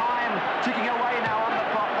 and the time ticking away now on the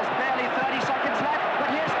clock, there's barely 30 seconds left, but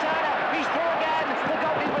here's Turner. He's through again. The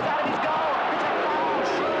goalkeeper's out of his goal. It's a foul,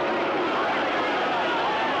 surely.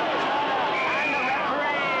 And the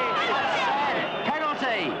referee has said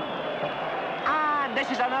penalty. And this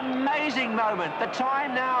is an amazing moment. The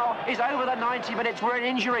time now is over the 90 minutes. We're in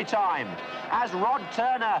injury time, as Rod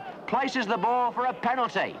Turner places the ball for a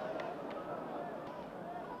penalty.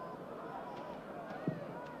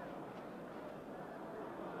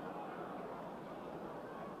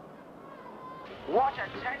 What a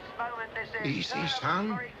tense moment this is. Easy, son.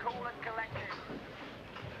 Very cool and collected.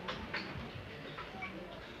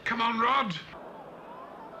 Come on, Rod.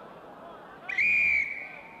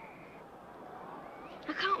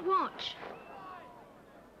 I can't watch.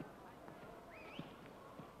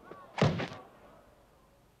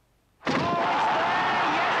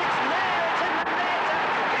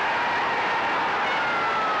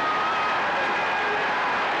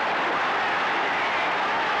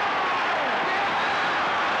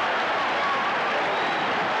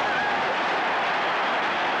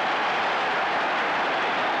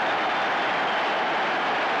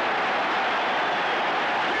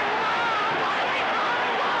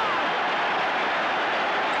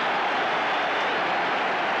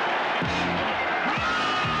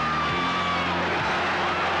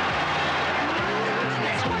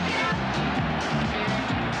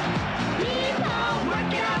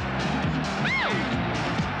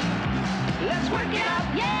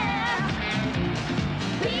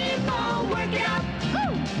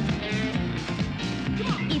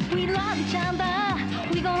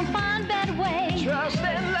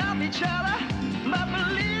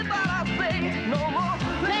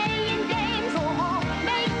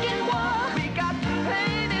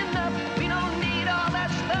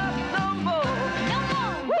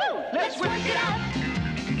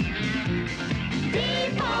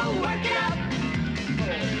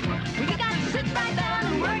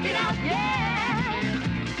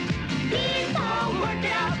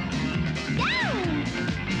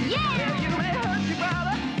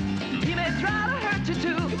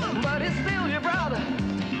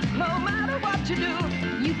 you do.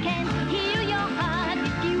 You can heal your heart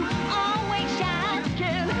if you always shine. You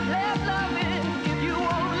can have love if you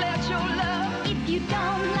won't let your love. If you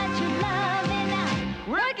don't let your love in out,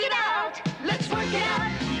 work it out. Let's work it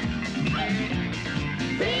out.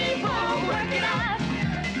 People, work it out.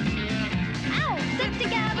 Oh, sit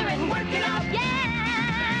together and work it out.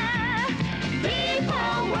 Yeah.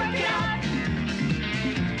 People, work it out.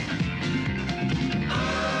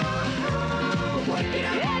 Work it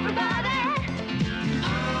out. Everybody.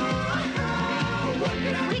 Work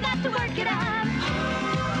it out. We got to work it out.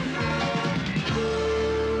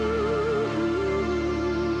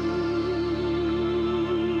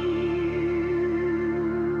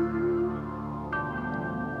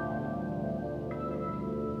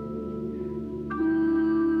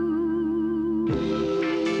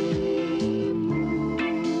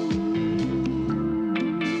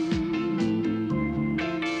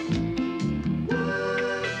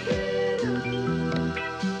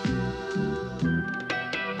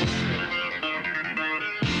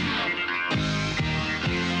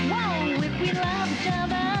 Whoa, if we love each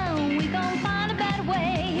other, we gon' find a better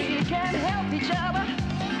way. We can help each other,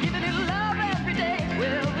 giving it love every day.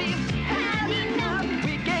 Well, we've had enough,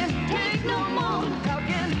 we can't take no more. How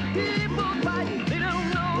can people fight? They don't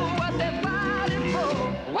know what they're fighting for.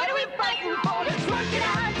 What are we fighting for? Let's work it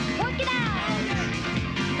out, work it out.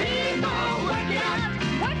 People, work it out,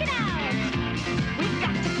 work it out. We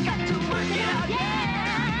got to work it out,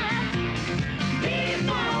 yeah.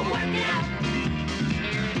 People, work it out.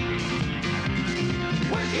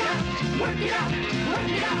 Work it out, work it out,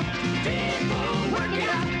 work it out. People, work it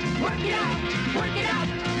out, work it out, work it out.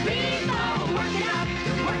 People, work it out,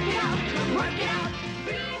 work it out.